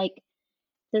footprint is like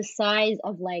the size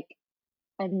of like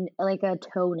a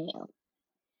toenail.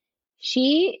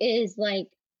 She is like,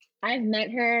 I've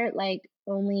met her like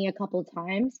only a couple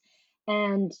times,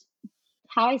 and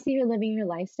how I see her living her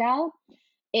lifestyle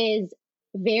is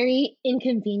very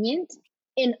inconvenient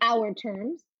in our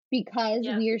terms, because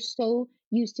we are so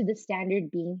used to the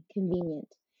standard being convenient.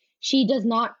 She does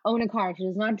not own a car. She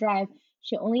does not drive.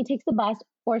 She only takes the bus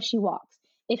or she walks.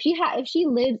 If she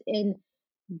lives in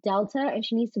Delta and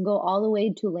she needs to go all the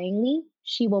way to Langley,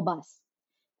 she will bus,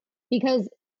 because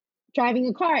driving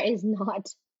a car is not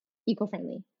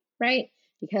eco-friendly, right?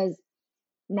 Because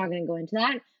I'm not going to go into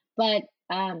that, but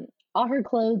all her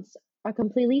clothes are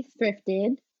completely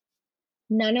thrifted.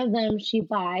 None of them she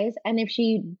buys, and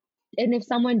if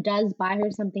someone does buy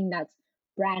her something that's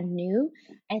brand new,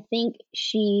 I think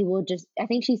she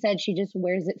said she just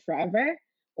wears it forever,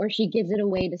 or she gives it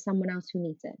away to someone else who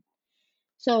needs it.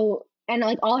 So, and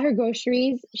like all her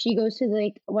groceries, she goes to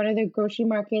like one of the grocery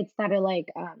markets that are like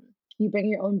you bring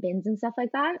your own bins and stuff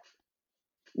like that.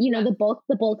 You know, Yeah.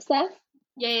 the bulk stuff.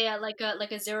 Yeah, like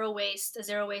a zero waste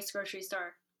grocery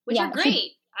store, which Yeah, are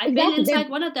great. I've been exactly. inside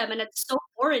one of them, and it's so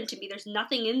foreign to me. There's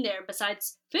nothing in there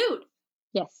besides food.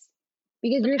 Yes,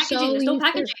 because The you're packaging, so there's no used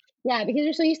to, packaging. yeah, because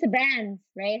you're so used to brands,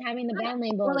 right? Having the Yeah. brand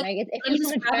Or label, like, like it let me feels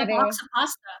so just much grab a better. box of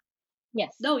pasta.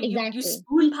 Yes, No, you exactly.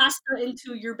 spoon pasta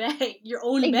into your bag, your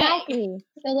own bag. Exactly.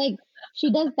 So like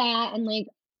she does that, and like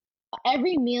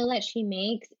every meal that she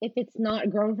makes, if it's not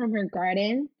grown from her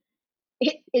garden,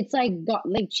 it's like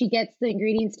like she gets the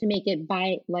ingredients to make it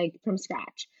by like from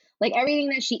scratch. Like everything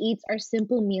that she eats are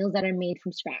simple meals that are made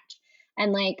from scratch.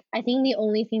 And like I think the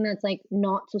only thing that's like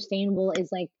not sustainable is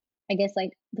like I guess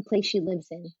like the place she lives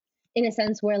in a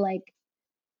sense where like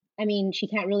I mean, she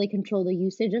can't really control the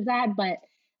usage of that, but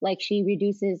like she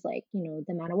reduces like, you know,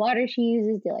 the amount of water she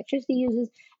uses, the electricity uses,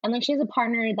 and like she has a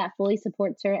partner that fully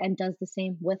supports her and does the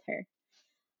same with her.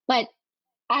 But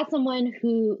as someone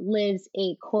who lives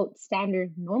a quote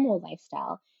standard normal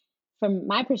lifestyle, from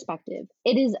my perspective,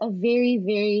 it is a very,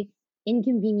 very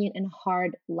inconvenient and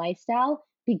hard lifestyle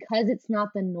because it's not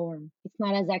the norm. It's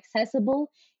not as accessible,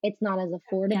 it's not as Yeah.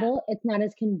 affordable, it's not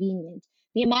as convenient.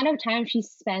 The amount of time she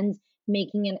spends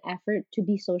making an effort to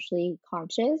be socially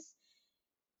conscious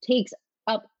takes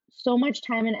up so much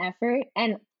time and effort.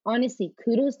 And honestly,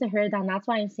 kudos to her. Then that's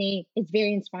why I'm saying it's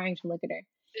very inspiring to look at her.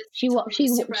 It's She totally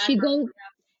super she goes admirable.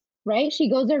 right. She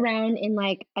goes around in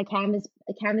like a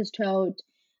canvas tote,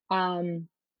 um,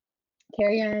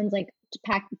 carry-ons, like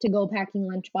to go packing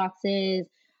lunch boxes,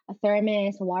 a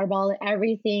thermos, a water bottle,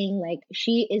 everything. Like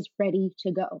she is ready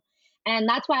to go. And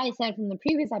that's why I said from the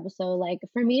previous episode, like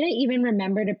for me to even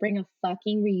remember to bring a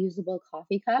fucking reusable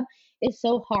coffee cup is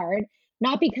so hard.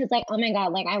 Not because like, oh my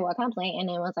God, like I woke up late and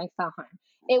it was like so hard.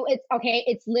 It's okay.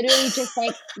 It's literally just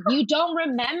like you don't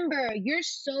remember. You're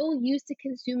so used to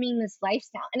consuming this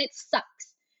lifestyle and it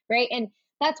sucks. Right. And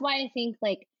that's why I think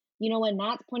like you know, when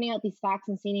Matt's pointing out these facts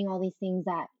and stating all these things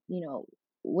that, you know,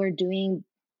 we're doing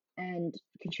and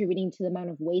contributing to the amount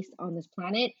of waste on this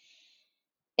planet,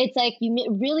 it's like you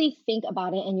really think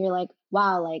about it and you're like,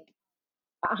 wow, like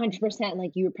 100%,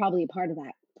 like you were probably a part of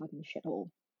that fucking shithole.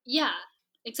 Yeah,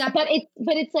 exactly.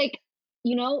 But it's like,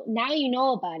 you know, now you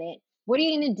know about it. What are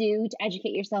you going to do to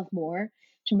educate yourself more,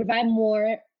 to provide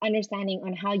more understanding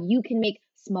on how you can make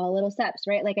small little steps,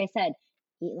 right? Like I said,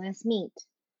 eat less meat,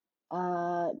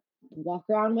 uh, walk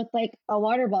around with like a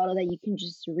water bottle that you can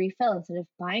just refill instead of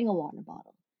buying a water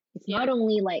bottle. It's Yeah. not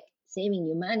only like saving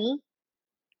you money,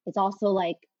 it's also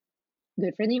like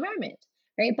good for the environment,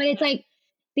 right? But it's like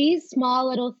these small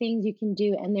little things you can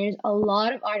do, and there's a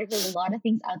lot of articles, a lot of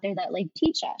things out there that like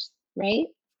teach us, right?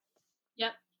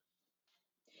 Yep.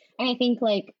 And I think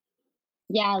like,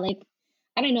 yeah, like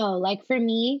I don't know, like for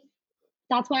me,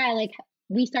 that's why I like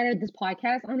we started this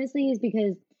podcast honestly is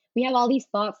because we have all these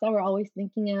thoughts that we're always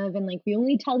thinking of and like we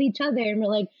only tell each other and we're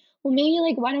like well maybe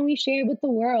like why don't we share it with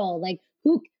the world like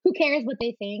who cares what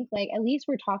they think like at least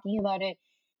we're talking about it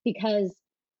because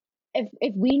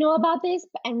if we know about this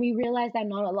and we realize that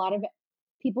not a lot of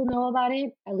people know about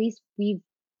it at least we've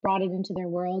brought it into their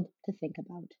world to think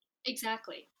about.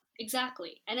 Exactly.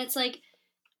 Exactly. And it's like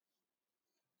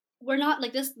we're not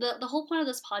like this the whole point of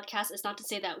this podcast is not to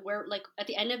say that we're like at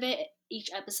the end of it each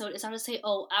episode is not to say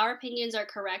oh our opinions are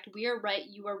correct we are right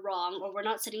you are wrong or we're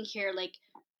not sitting here like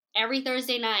every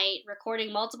Thursday night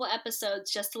recording multiple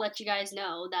episodes just to let you guys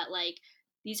know that like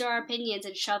these are our opinions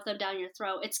and shove them down your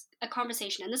throat. It's a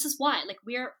conversation and this is why like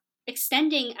we're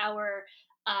extending our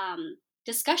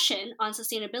discussion on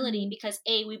sustainability because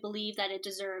a we believe that it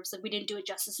deserves like we didn't do it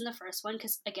justice in the first one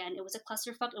because again it was a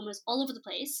clusterfuck and was all over the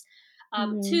place.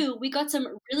 Two, we got some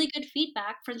really good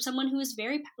feedback from someone who is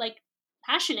very like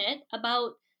passionate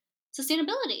about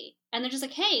sustainability, and they're just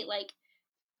like, "Hey, like,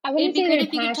 I it'd wouldn't be say great they're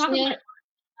if you could talk about passionate. it."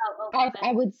 Oh, my bad.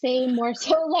 I would say more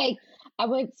so like I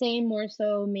would say more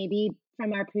so maybe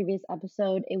from our previous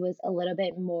episode it was a little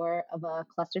bit more of a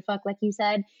clusterfuck like you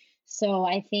said. So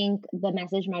I think the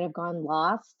message might have gone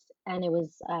lost and it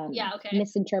was Yeah, okay.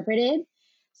 misinterpreted.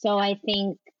 So I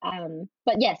think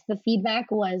but yes, the feedback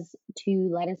was to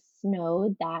let us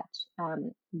know that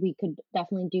we could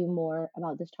definitely do more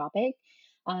about this topic.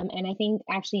 And I think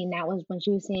actually that was when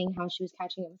she was saying how she was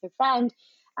catching up with her friend.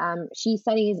 She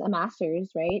studies a master's,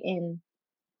 right? In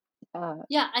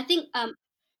Yeah, I think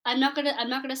I'm not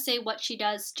gonna say what she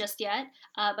does just yet,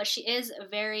 but she is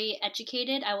very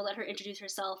educated. I will let her introduce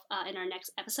herself in our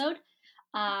next episode.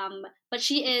 But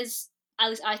she is, at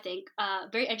least I think,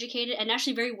 very educated and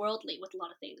actually very worldly with a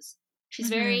lot of things. She's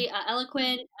very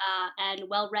eloquent and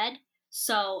well read.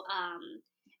 So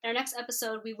in our next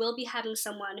episode, we will be having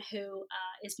someone who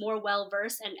is more well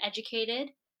versed and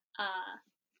educated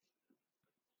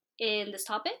in this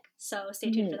topic. So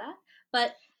stay tuned for that.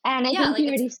 But and I yeah, think like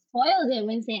you it's already spoiled it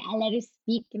when saying I'll let her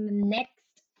speak in the next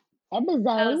episode.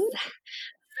 oh,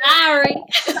 sorry.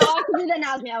 So I want you to do the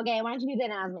announcement. Okay, why don't you do the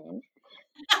announcement?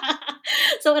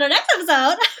 So in our next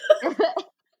episode, we're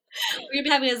gonna be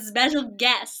having a special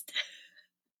guest.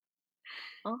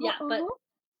 Yeah, but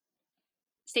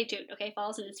stay tuned. Okay, follow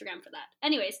us on Instagram for that.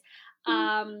 Anyways,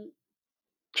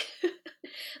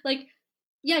 like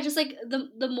yeah, just like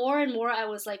the more and more I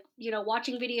was like, you know,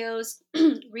 watching videos,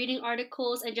 reading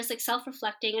articles, and just like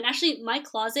self-reflecting. And actually, my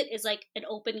closet is like an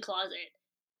open closet.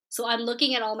 So I'm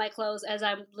looking at all my clothes as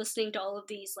I'm listening to all of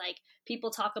these like people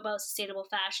talk about sustainable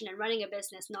fashion and running a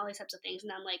business and all these types of things.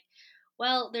 And I'm like,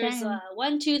 well, there's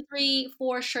 1, 2, 3,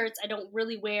 4 shirts I don't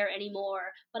really wear anymore,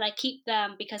 but I keep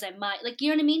them because I might. Like, you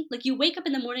know what I mean? Like, you wake up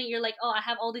in the morning, you're like, oh, I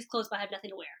have all these clothes, but I have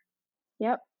nothing to wear.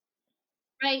 Yep.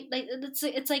 Right? Like,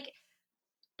 it's like,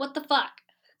 what the fuck?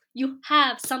 You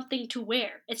have something to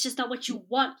wear. It's just not what you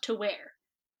want to wear.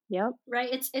 Yep. Right?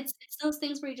 It's those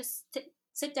things where you just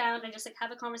sit down and just like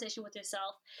have a conversation with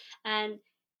yourself. And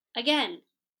again,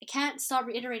 I can't stop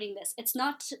reiterating this. It's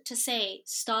not to say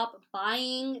stop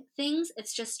buying things.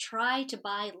 It's just try to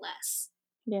buy less.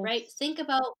 Yes. Right? Think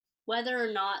about whether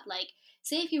or not, like,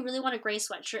 say if you really want a gray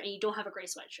sweatshirt and you don't have a gray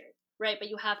sweatshirt, right? But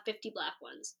you have 50 black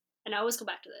ones. And I always go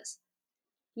back to this.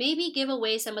 Maybe give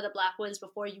away some of the black ones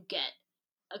before you get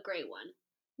a gray one.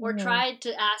 Or try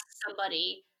to ask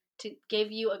somebody to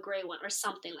give you a gray one or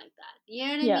something like that. You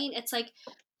know what I mean? It's like,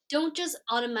 don't just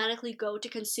automatically go to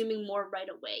consuming more right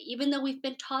away, even though we've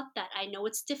been taught that. I know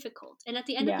it's difficult. And at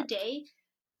the end of the day,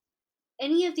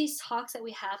 any of these talks that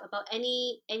we have about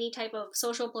any type of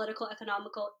social, political,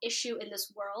 economical issue in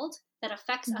this world that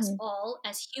affects us all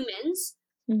as humans,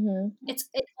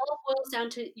 it all boils down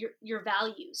to your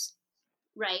values,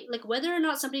 right? Like whether or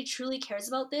not somebody truly cares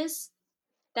about this,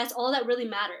 that's all that really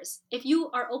matters. If you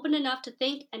are open enough to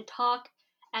think and talk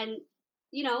and,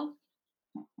 you know,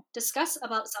 discuss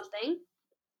about something,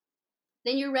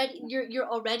 then you're ready. You're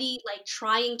already like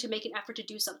trying to make an effort to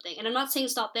do something. And I'm not saying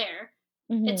stop there.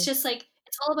 It's just like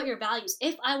it's all about your values.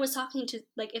 If I was talking to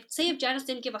like if Janice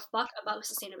didn't give a fuck about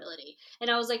sustainability, and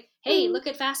I was like, hey, look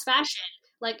at fast fashion.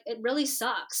 Like it really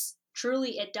sucks.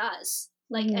 Truly, it does.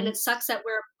 Like, and it sucks that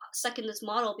we're stuck in this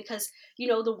model because you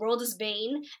know the world is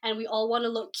vain and we all want to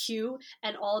look cute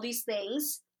and all these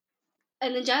things.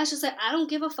 And then Janice just said, I don't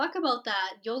give a fuck about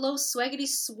that. YOLO swaggity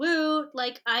swoot.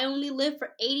 Like, I only live for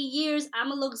 80 years. I'm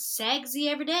gonna look sexy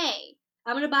every day.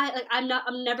 I'm gonna buy, like,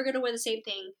 I'm never gonna wear the same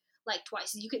thing, like,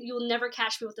 twice. You'll never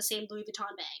catch me with the same Louis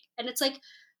Vuitton bag. And it's like,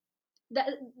 that.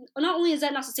 Not only is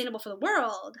that not sustainable for the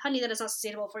world, honey, that is not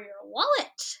sustainable for your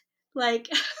wallet. Like,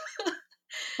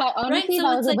 but honestly, right? if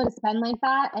I was able to spend like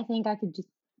that, I think I could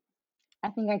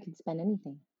spend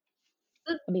anything.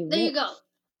 There you go.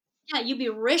 Yeah, you'd be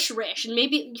rich, and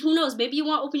maybe who knows? Maybe you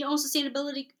want to open your own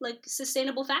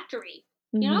sustainable factory.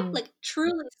 You know, like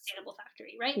truly sustainable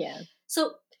factory, right? Yeah.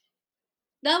 So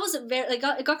that was it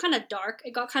got kind of dark.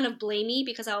 It got kind of blamey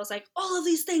because I was like, all of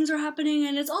these things are happening,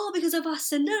 and it's all because of us,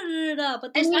 and da da da da.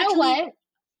 But there's know what?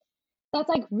 That's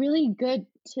like really good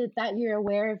that you're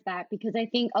aware of that because I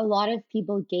think a lot of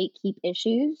people gatekeep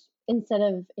issues instead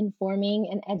of informing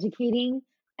and educating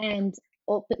and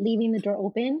leaving the door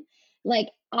open. Like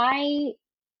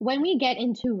when we get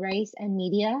into race and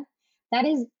media, that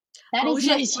is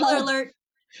my spoiler alert.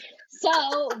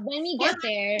 So when we get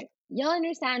there, you'll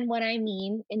understand what I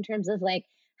mean in terms of like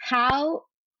how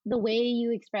the way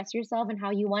you express yourself and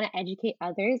how you want to educate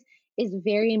others is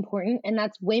very important. And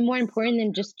that's way more important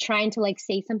than just trying to like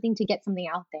say something to get something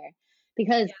out there.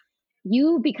 Because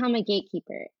you become a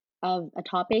gatekeeper of a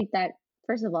topic that,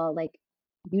 first of all, like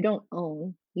you don't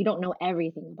own, you don't know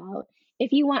everything about.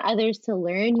 If you want others to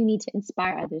learn, you need to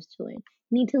inspire others to learn.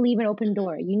 You need to leave an open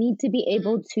door. You need to be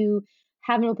able to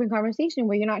have an open conversation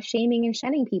where you're not shaming and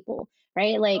shunning people,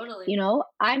 right? Like, you know,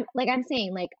 I'm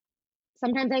saying, like,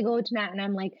 sometimes I go to Matt and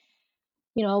I'm like,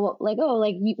 you know, like, oh,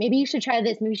 like, maybe you should try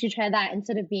this, maybe you should try that,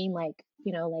 instead of being like,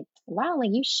 you know, like, wow,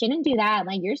 like, you shouldn't do that.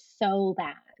 Like, you're so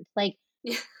bad. Like,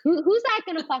 Yeah. Who's that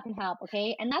gonna fucking help?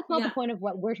 Okay, and that's not the Yeah. point of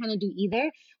what we're trying to do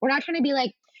either. We're not trying to be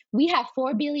like, we have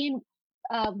 4 billion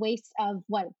waste of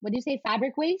what? What do you say?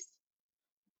 Fabric waste?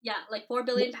 Yeah, like 4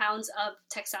 billion pounds of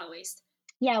textile waste.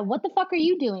 Yeah, what the fuck are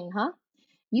you doing, huh?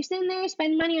 You sitting there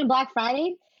spending money on Black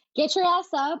Friday? Get your ass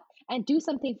up and do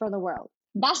something for the world.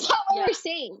 That's not what Yeah. we're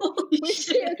saying. Holy We're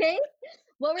shit. okay?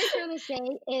 What we're trying to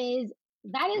say is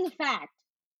that is a fact,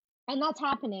 and that's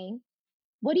happening.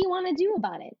 What do you want to do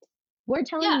about it? We're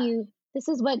telling Yeah. you this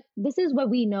is what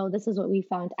we know, this is what we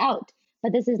found out.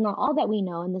 But this is not all that we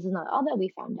know, and this is not all that we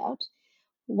found out.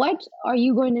 What are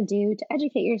you going to do to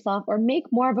educate yourself or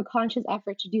make more of a conscious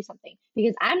effort to do something?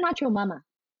 Because I'm not your mama.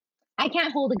 I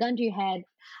can't hold a gun to your head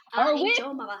or I ain't whip,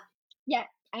 your mama. yeah,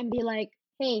 and be like,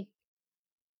 hey,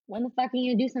 when the fuck are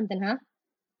you gonna do something, huh?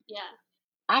 Yeah.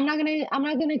 I'm not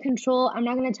gonna control, I'm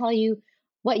not gonna tell you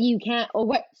what you can't or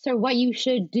what you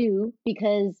should do,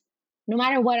 because no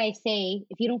matter what I say,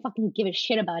 if you don't fucking give a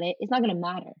shit about it, it's not gonna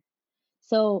matter.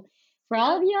 So for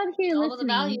all of Yeah. you out here It's all about the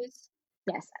listening, values.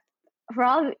 yes, for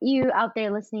all of you out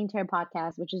there listening to our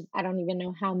podcast, which is I don't even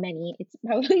know how many, it's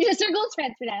probably a circle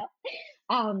transfer now.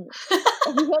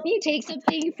 We hope you take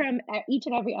something from each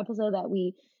and every episode that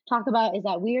we talk about, is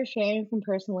that we are sharing from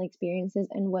personal experiences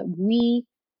and what we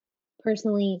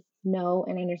personally know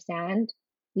and understand.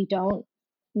 We don't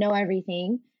know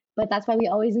everything, but that's why we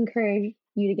always encourage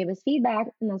you to give us feedback,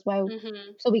 and that's why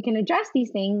Mm-hmm. so we can address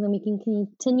these things and we can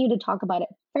continue to talk about it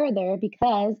further,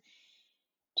 because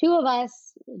two of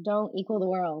us don't equal the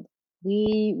world.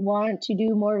 We want to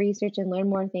do more research and learn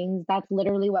more things. That's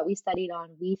literally what we studied on.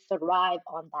 We thrive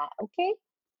on that, okay?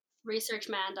 Research,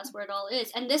 man, that's where it all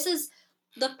is. And this is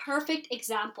the perfect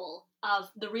example of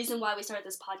the reason why we started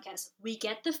this podcast. We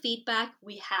get the feedback,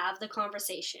 we have the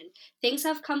conversation. Things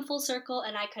have come full circle,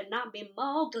 and I could not be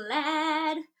more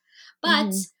glad.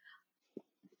 But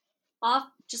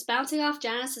just bouncing off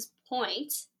Janice's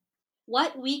point,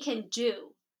 what we can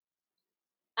do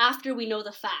after we know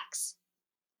the facts,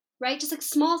 right? Just like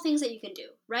small things that you can do,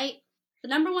 right? The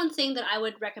number one thing that I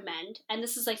would recommend, and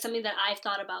this is like something that I've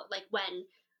thought about, like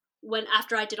when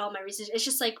after I did all my research, it's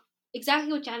just like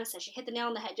exactly what Janice said. She hit the nail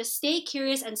on the head. Just stay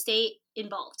curious and stay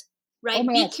involved, Oh right?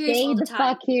 my Be god, curious stay all the the time.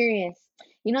 fuck curious.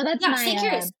 You know, Yeah, stay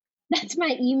curious. that's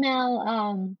my email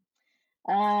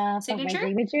my Signature?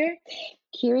 signature.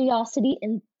 Curiosity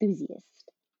enthusiast.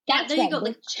 Yeah, That's there you right, go.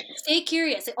 Like, bitch. stay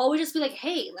curious. Like, always just be like,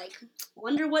 hey, like,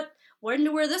 wonder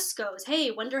where this goes.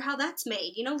 Hey, wonder how that's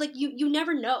made. You know, like you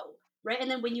never know, right? And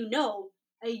then when you know,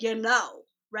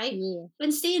 right? Yeah.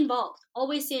 And stay involved.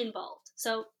 Always stay involved.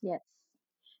 So Yes.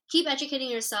 keep educating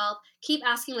yourself. Keep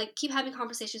asking, like, keep having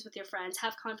conversations with your friends.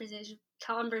 Have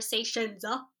conversations.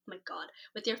 Oh my god,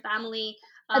 with your family,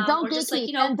 Don't or just like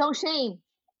gatekeep and don't shame.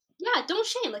 yeah, don't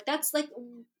shame. Like that's like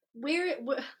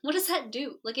what does that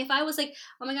do? Like if I was like,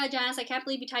 oh my god, Janice, I can't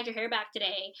believe you tied your hair back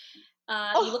today.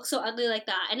 You look so ugly like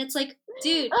that, and it's like,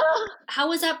 dude,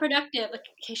 how is that productive? Like,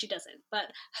 okay, she doesn't, but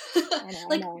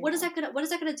like, what is that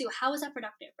gonna do? How is that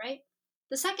productive, right?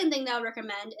 The second thing that I would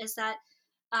recommend is that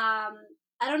I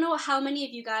don't know how many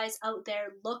of you guys out there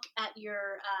look at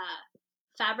your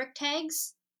fabric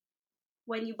tags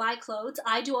when you buy clothes.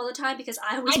 I do all the time because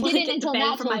I always I want to didn't get the until bang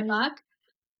Matt for told my me. buck.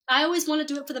 I always want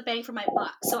to do it for the bang for my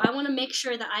buck. So I want to make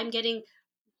sure that I'm getting,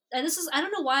 and this is, I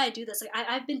don't know why I do this. Like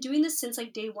I've been doing this since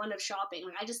like day one of shopping.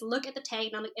 Like I just look at the tag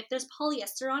and I'm like, if there's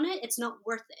polyester on it, it's not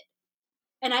worth it.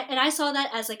 And I saw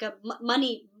that as like a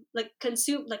money, like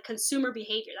consumer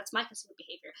behavior. That's my consumer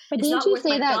behavior. But It's didn't not you worth say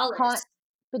my that dollars.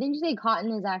 But didn't you say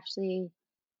cotton is actually?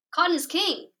 Cotton is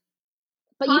king.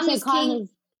 But Cotton you said is king. is.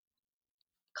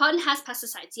 Cotton has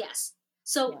pesticides, yes.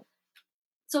 So, Yeah.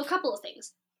 so a couple of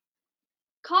things.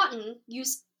 Cotton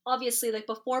used obviously like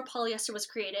before polyester was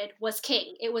created was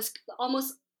king. It was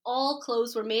almost all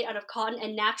clothes were made out of cotton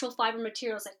and natural fiber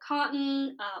materials like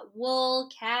cotton, wool,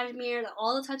 cashmere,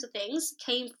 all the types of things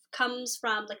comes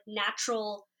from like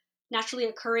naturally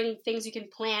occurring things you can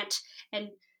plant and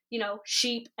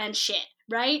sheep and shit,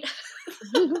 right?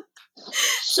 Sheep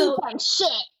So and shit.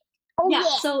 Oh yeah,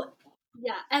 yeah. so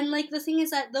yeah, and like the thing is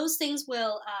that those things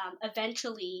will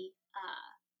eventually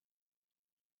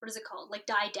what is it called? Like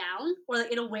die down, or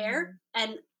like it'll wear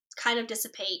and kind of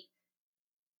dissipate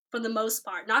for the most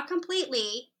part. Not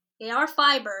completely. They are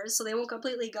fibers, so they won't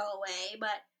completely go away, but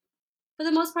for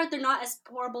the most part, they're not as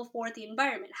horrible for the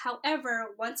environment.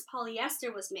 However, once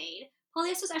polyester was made,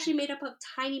 polyester is actually made up of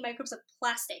tiny microbes of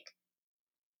plastic.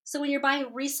 So when you're buying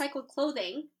recycled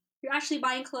clothing, you're actually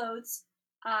buying clothes.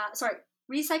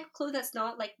 Recycled clothes that's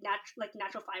not like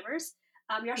natural fibers.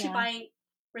 You're actually buying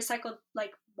recycled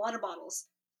like water bottles.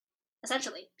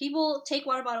 essentially. People take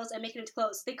water bottles and make it into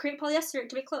clothes. They create polyester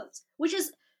to make clothes, which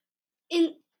is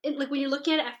in like when you're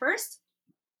looking at it at first,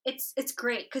 it's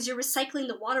great because you're recycling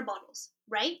the water bottles,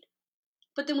 right?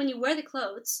 But then when you wear the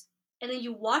clothes and then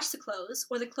you wash the clothes,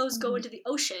 or the clothes go into the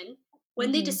ocean,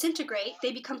 when they disintegrate,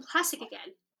 they become plastic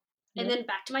again. And then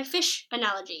back to my fish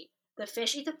analogy. The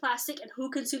fish eat the plastic, and who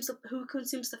consumes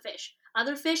the fish?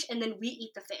 Other fish, and then we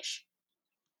eat the fish.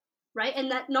 Right?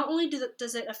 And that not only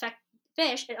does it affect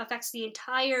fish, it affects the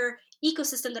entire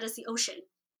ecosystem that is the ocean.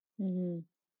 And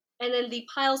then the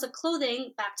piles of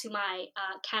clothing, back to my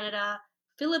Canada,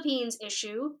 Philippines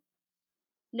issue,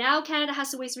 now Canada has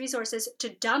to waste resources to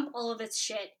dump all of its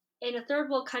shit in a third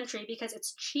world country because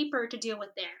it's cheaper to deal with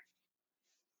there.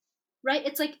 Right?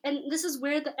 It's like, and this is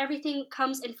where everything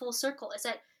comes in full circle, is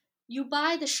that you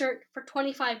buy the shirt for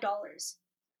 $25.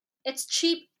 It's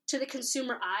cheap to the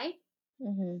consumer eye.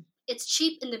 It's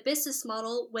cheap in the business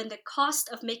model when the cost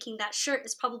of making that shirt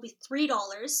is probably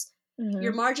 $3.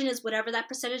 Your margin is whatever that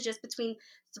percentage is between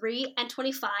 3 and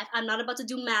 25. I'm not about to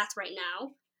do math right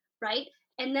now, right?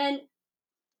 And then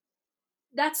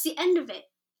that's the end of it.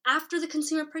 After the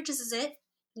consumer purchases it,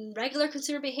 regular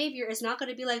consumer behavior is not going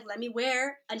to be like, let me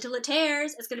wear until it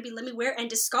tears. It's going to be, let me wear and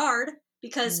discard,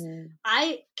 because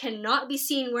I cannot be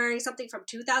seen wearing something from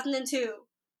 2002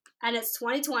 and it's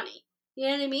 2020. You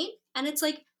know what I mean? And it's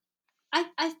like,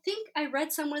 I think I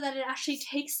read somewhere that it actually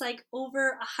takes like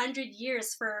over 100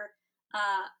 years for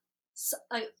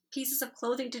pieces of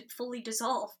clothing to fully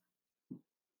dissolve.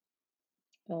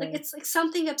 Like, it's like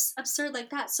something absurd like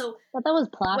that. So but that was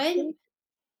plastic.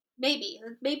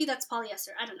 Maybe that's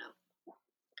polyester. I don't know.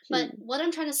 But what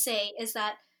I'm trying to say is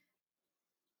that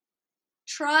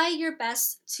try your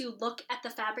best to look at the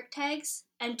fabric tags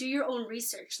and do your own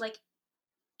research. Like,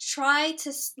 try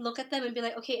to look at them and be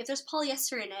like, okay, if there's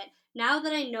polyester in it, now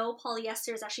that I know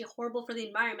polyester is actually horrible for the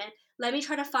environment, let me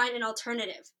try to find an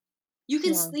alternative. You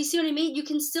can, you see what I mean? You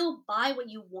can still buy what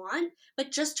you want,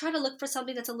 but just try to look for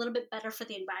something that's a little bit better for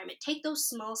the environment. Take those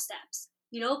small steps.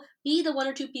 You know, be the 1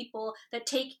 or 2 people that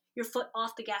take your foot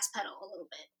off the gas pedal a little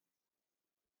bit.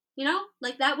 You know,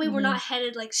 like that way we're not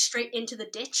headed like straight into the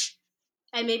ditch,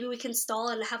 and maybe we can stall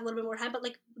and have a little bit more time. But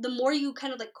like the more you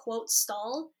kind of like quote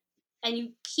stall, and you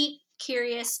keep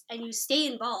curious and you stay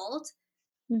involved,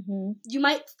 you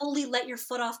might fully let your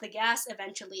foot off the gas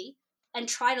eventually and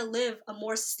try to live a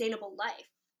more sustainable life.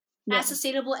 As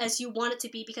sustainable as you want it to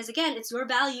be, because again, it's your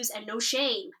values and no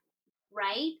shame,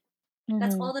 right?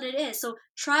 That's all that it is. So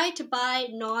try to buy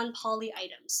non-poly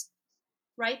items,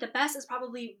 right? The best is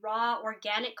probably raw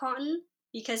organic cotton,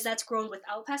 because that's grown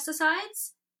without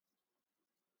pesticides.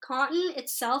 Cotton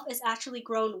itself is actually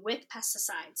grown with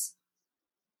pesticides.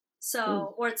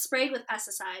 So, or it's sprayed with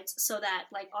pesticides so that,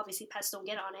 like, obviously pests don't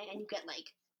get on it, and you get, like,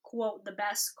 quote, the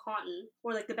best cotton,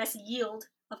 or, like, the best yield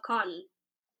of cotton.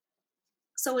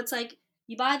 So it's like,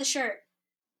 you buy the shirt,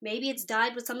 maybe it's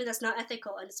dyed with something that's not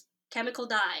ethical, and it's chemical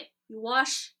dye. You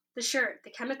wash the shirt, the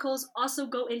chemicals also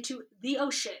go into the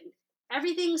ocean.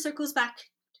 Everything circles back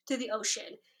to the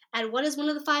ocean. And what is one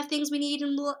of the 5 things we need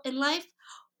in life?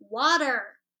 Water.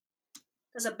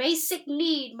 That's a basic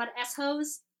need, mud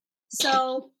assholes.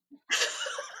 So...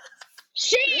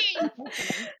 Shame!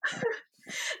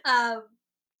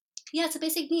 Yeah, it's a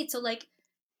basic need. So, like,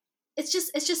 it's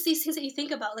just these things that you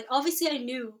think about. Like, obviously I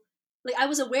knew, like, I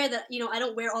was aware that, you know, I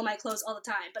don't wear all my clothes all the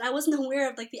time, but I wasn't aware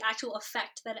of, like, the actual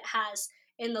effect that it has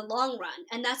in the long run.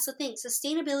 And that's the thing.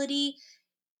 Sustainability,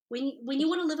 when you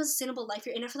want to live a sustainable life,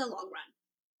 you're in it for the long run.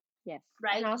 Yes.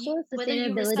 Right? And also whether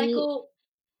you sustainability, recycle...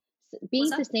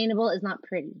 being sustainable is not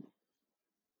pretty.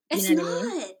 It's know not. What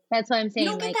I mean? That's what I'm saying.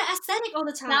 You don't get that aesthetic all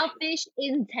the time. Selfish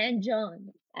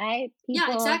intention. Right? People,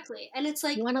 yeah, exactly. And it's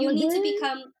like, you need good? to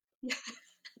become...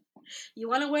 You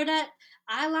want to wear that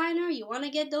eyeliner? You want to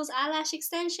get those eyelash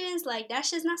extensions? Like, that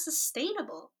shit's not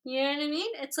sustainable. You know what I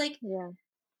mean? It's like... Yeah.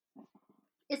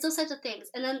 It's those types of things.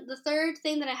 And then the third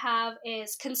thing that I have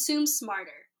is consume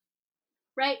smarter.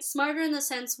 Right? Smarter in the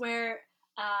sense where...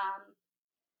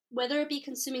 whether it be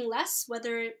consuming less,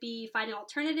 whether it be finding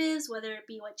alternatives, whether it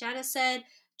be what Janice said,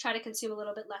 try to consume a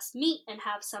little bit less meat and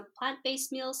have some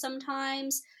plant-based meals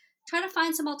sometimes. Try to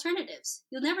find some alternatives.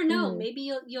 You'll never know. Maybe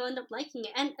you'll end up liking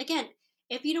it. And again,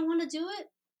 if you don't want to do it,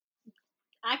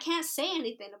 I can't say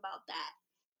anything about that.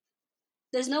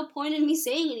 There's no point in me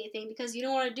saying anything because you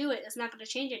don't want to do it. It's not going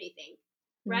to change anything,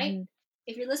 right?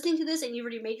 If you're listening to this and you've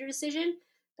already made your decision,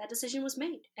 that decision was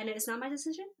made. And it is not my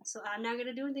decision, so I'm not going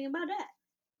to do anything about that.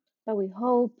 But we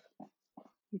hope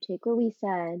you take what we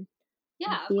said.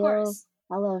 Yeah, of course.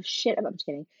 A little shit. I'm just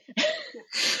kidding.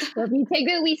 So if you take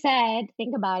what we said,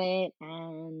 think about it,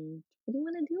 and what do you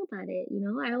want to do about it? You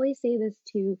know, I always say this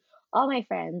to all my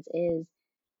friends is,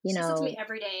 She says it to me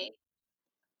every day.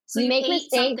 So you you make ate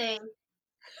mistakes. something.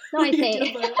 No, What I do you say,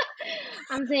 do about it?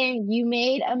 I'm saying you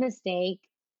made a mistake.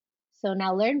 So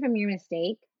now learn from your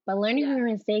mistake. But learning from Yeah.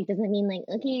 your mistake doesn't mean like,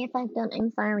 okay, I fucked up,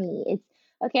 I'm sorry. It's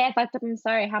okay, I fucked up, I'm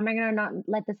sorry. How am I gonna not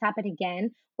let this happen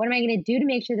again? What am I gonna do to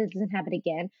make sure this doesn't happen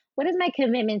again? What is my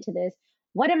commitment to this?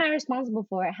 What am I responsible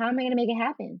for? How am I gonna make it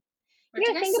happen? You Aren't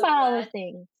you gotta guys think so about all glad? those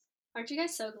things. Aren't you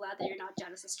guys so glad that you're not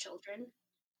Janice's children?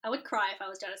 I would cry if I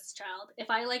was Janice's child. If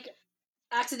I like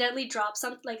accidentally dropped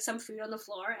some food on the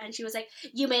floor and she was like,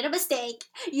 "You made a mistake.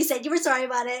 You said you were sorry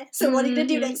about it. So what are you gonna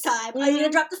do Mhm. next time? Are you gonna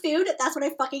Mhm. drop the food?" That's what I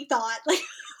fucking thought. Like,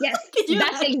 Yes, could you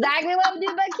that's imagine? exactly what I would do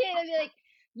with my kid. I'd be like,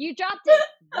 you dropped it.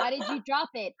 Why did you drop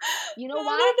it? You know I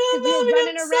why? don't know, Because you were mommy.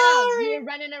 running I'm around. You sorry. were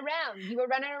running around. You were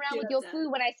running around Dude, with I'm your dead. food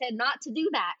when I said not to do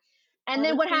that. And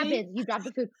then what Honestly, happens? You drop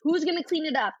the food. Who's gonna clean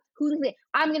it up? Who's gonna?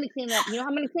 I'm gonna clean it up. You know how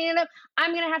I'm gonna clean it up?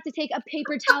 I'm gonna have to take a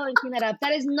paper towel and clean that up.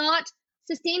 That is not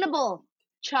sustainable,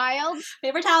 child.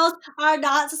 paper towels are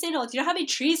not sustainable. Do you know how many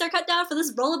trees are cut down for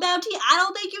this roll of bounty? I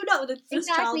don't think you know. This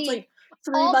child's like Exactly.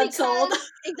 3 months old.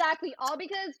 Exactly. All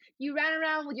because you ran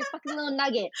around with your fucking little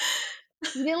nugget.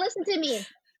 You didn't listen to me.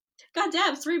 God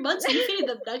damn, 3 months and you feeding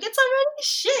them nuggets already?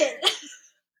 Shit.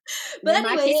 But They're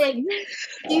my anyways, like, kids.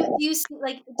 do you see,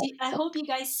 like, I hope you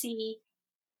guys see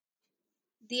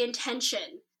the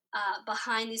intention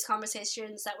behind these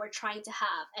conversations that we're trying to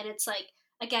have. And it's like,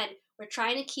 again, we're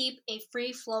trying to keep a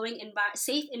free-flowing,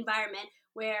 safe environment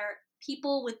where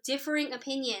people with differing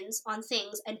opinions on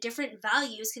things and different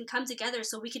values can come together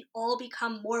so we can all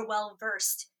become more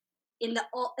well-versed in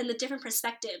the different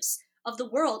perspectives of the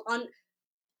world on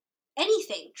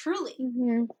anything, truly.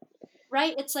 Mhm.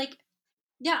 Right? It's like,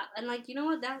 yeah, and like, you know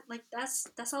what,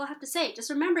 that's all I have to say. Just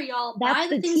remember, y'all, That's buy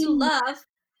the the things you tea. love.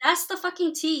 That's the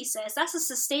fucking tea, sis. That's the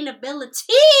sustainability.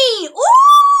 Ooh,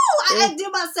 I It's,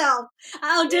 outdid myself.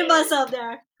 I outdid myself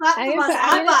there. Clap I'm for gonna put myself.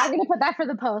 High I'm five. gonna put that for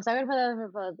the post. I'm gonna put that for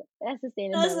the post. That's That's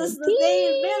sustainability.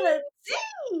 the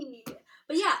sustainability.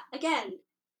 But yeah, again,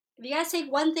 if you guys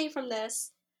take one thing from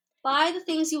this, buy the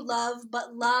things you love,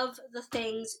 but love the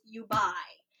things you buy.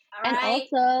 All And right.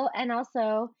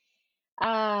 also,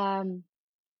 um,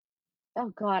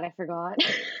 oh God, I forgot.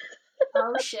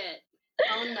 Oh shit.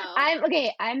 Oh no.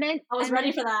 I meant I was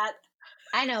ready for that.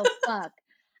 I know, fuck.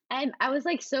 I was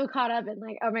like so caught up in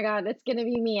like, oh my God, it's gonna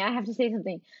be me. I have to say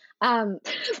something.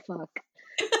 Fuck.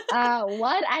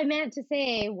 What I meant to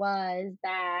say was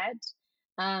that,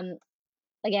 um,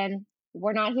 again,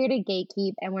 we're not here to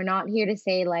gatekeep and we're not here to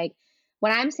say like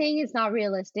what I'm saying is not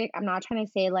realistic. I'm not trying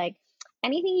to say like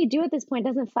anything you do at this point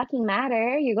doesn't fucking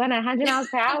matter. You're going 100 miles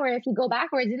per hour. If you go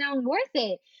backwards, it's not worth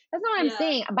it. That's not what I'm Yeah.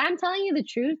 saying. But I'm telling you the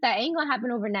truth. That ain't gonna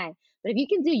happen overnight. But if you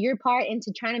can do your part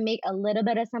into trying to make a little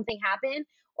bit of something happen,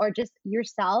 or just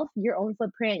yourself, your own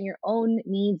footprint, your own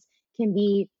needs can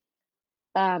be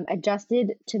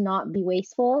adjusted to not be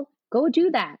wasteful, go do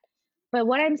that. But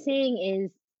what I'm saying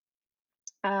is,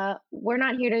 we're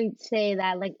not here to say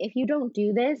that, like, if you don't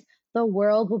do this, the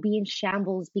world will be in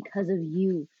shambles because of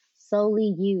you,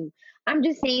 solely you. I'm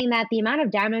just saying that the amount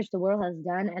of damage the world has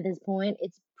done at this point,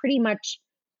 it's pretty much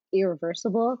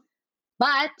irreversible,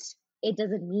 but it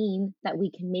doesn't mean that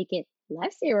we can make it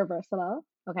less irreversible.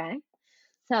 Okay.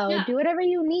 So Yeah. do whatever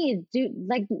you need. Do,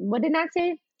 like, what did Nat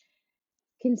say?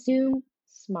 Consume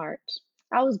smart.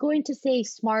 I was going to say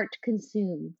smart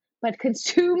consume, but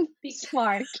consume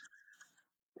smart.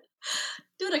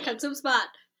 Do the consume smart.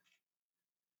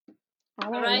 I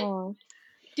All don't right. know.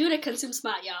 Do the consume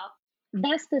smart, y'all.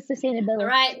 That's the sustainability All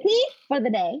right. for the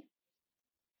day.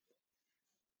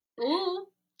 Ooh.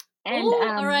 And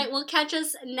All right. We'll catch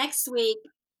us next week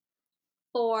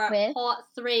for with part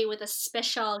 3 with a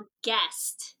special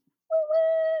guest.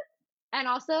 and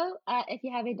also, if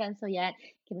you haven't done so yet,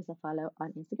 give us a follow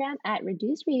on Instagram at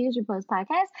Reduce Reuse Repost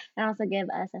Podcast, and also give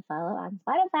us a follow on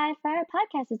Spotify for our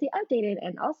podcast to stay updated,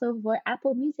 and also for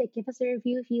Apple Music, give us a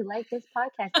review if you like this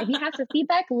podcast. If you have some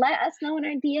feedback, let us know in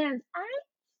our DMs.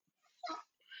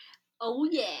 Oh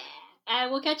yeah.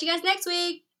 And we'll catch you guys next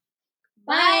week.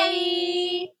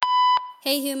 Bye. Bye.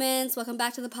 Hey humans, welcome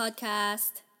back to the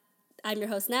podcast. I'm your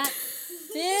host, Nat.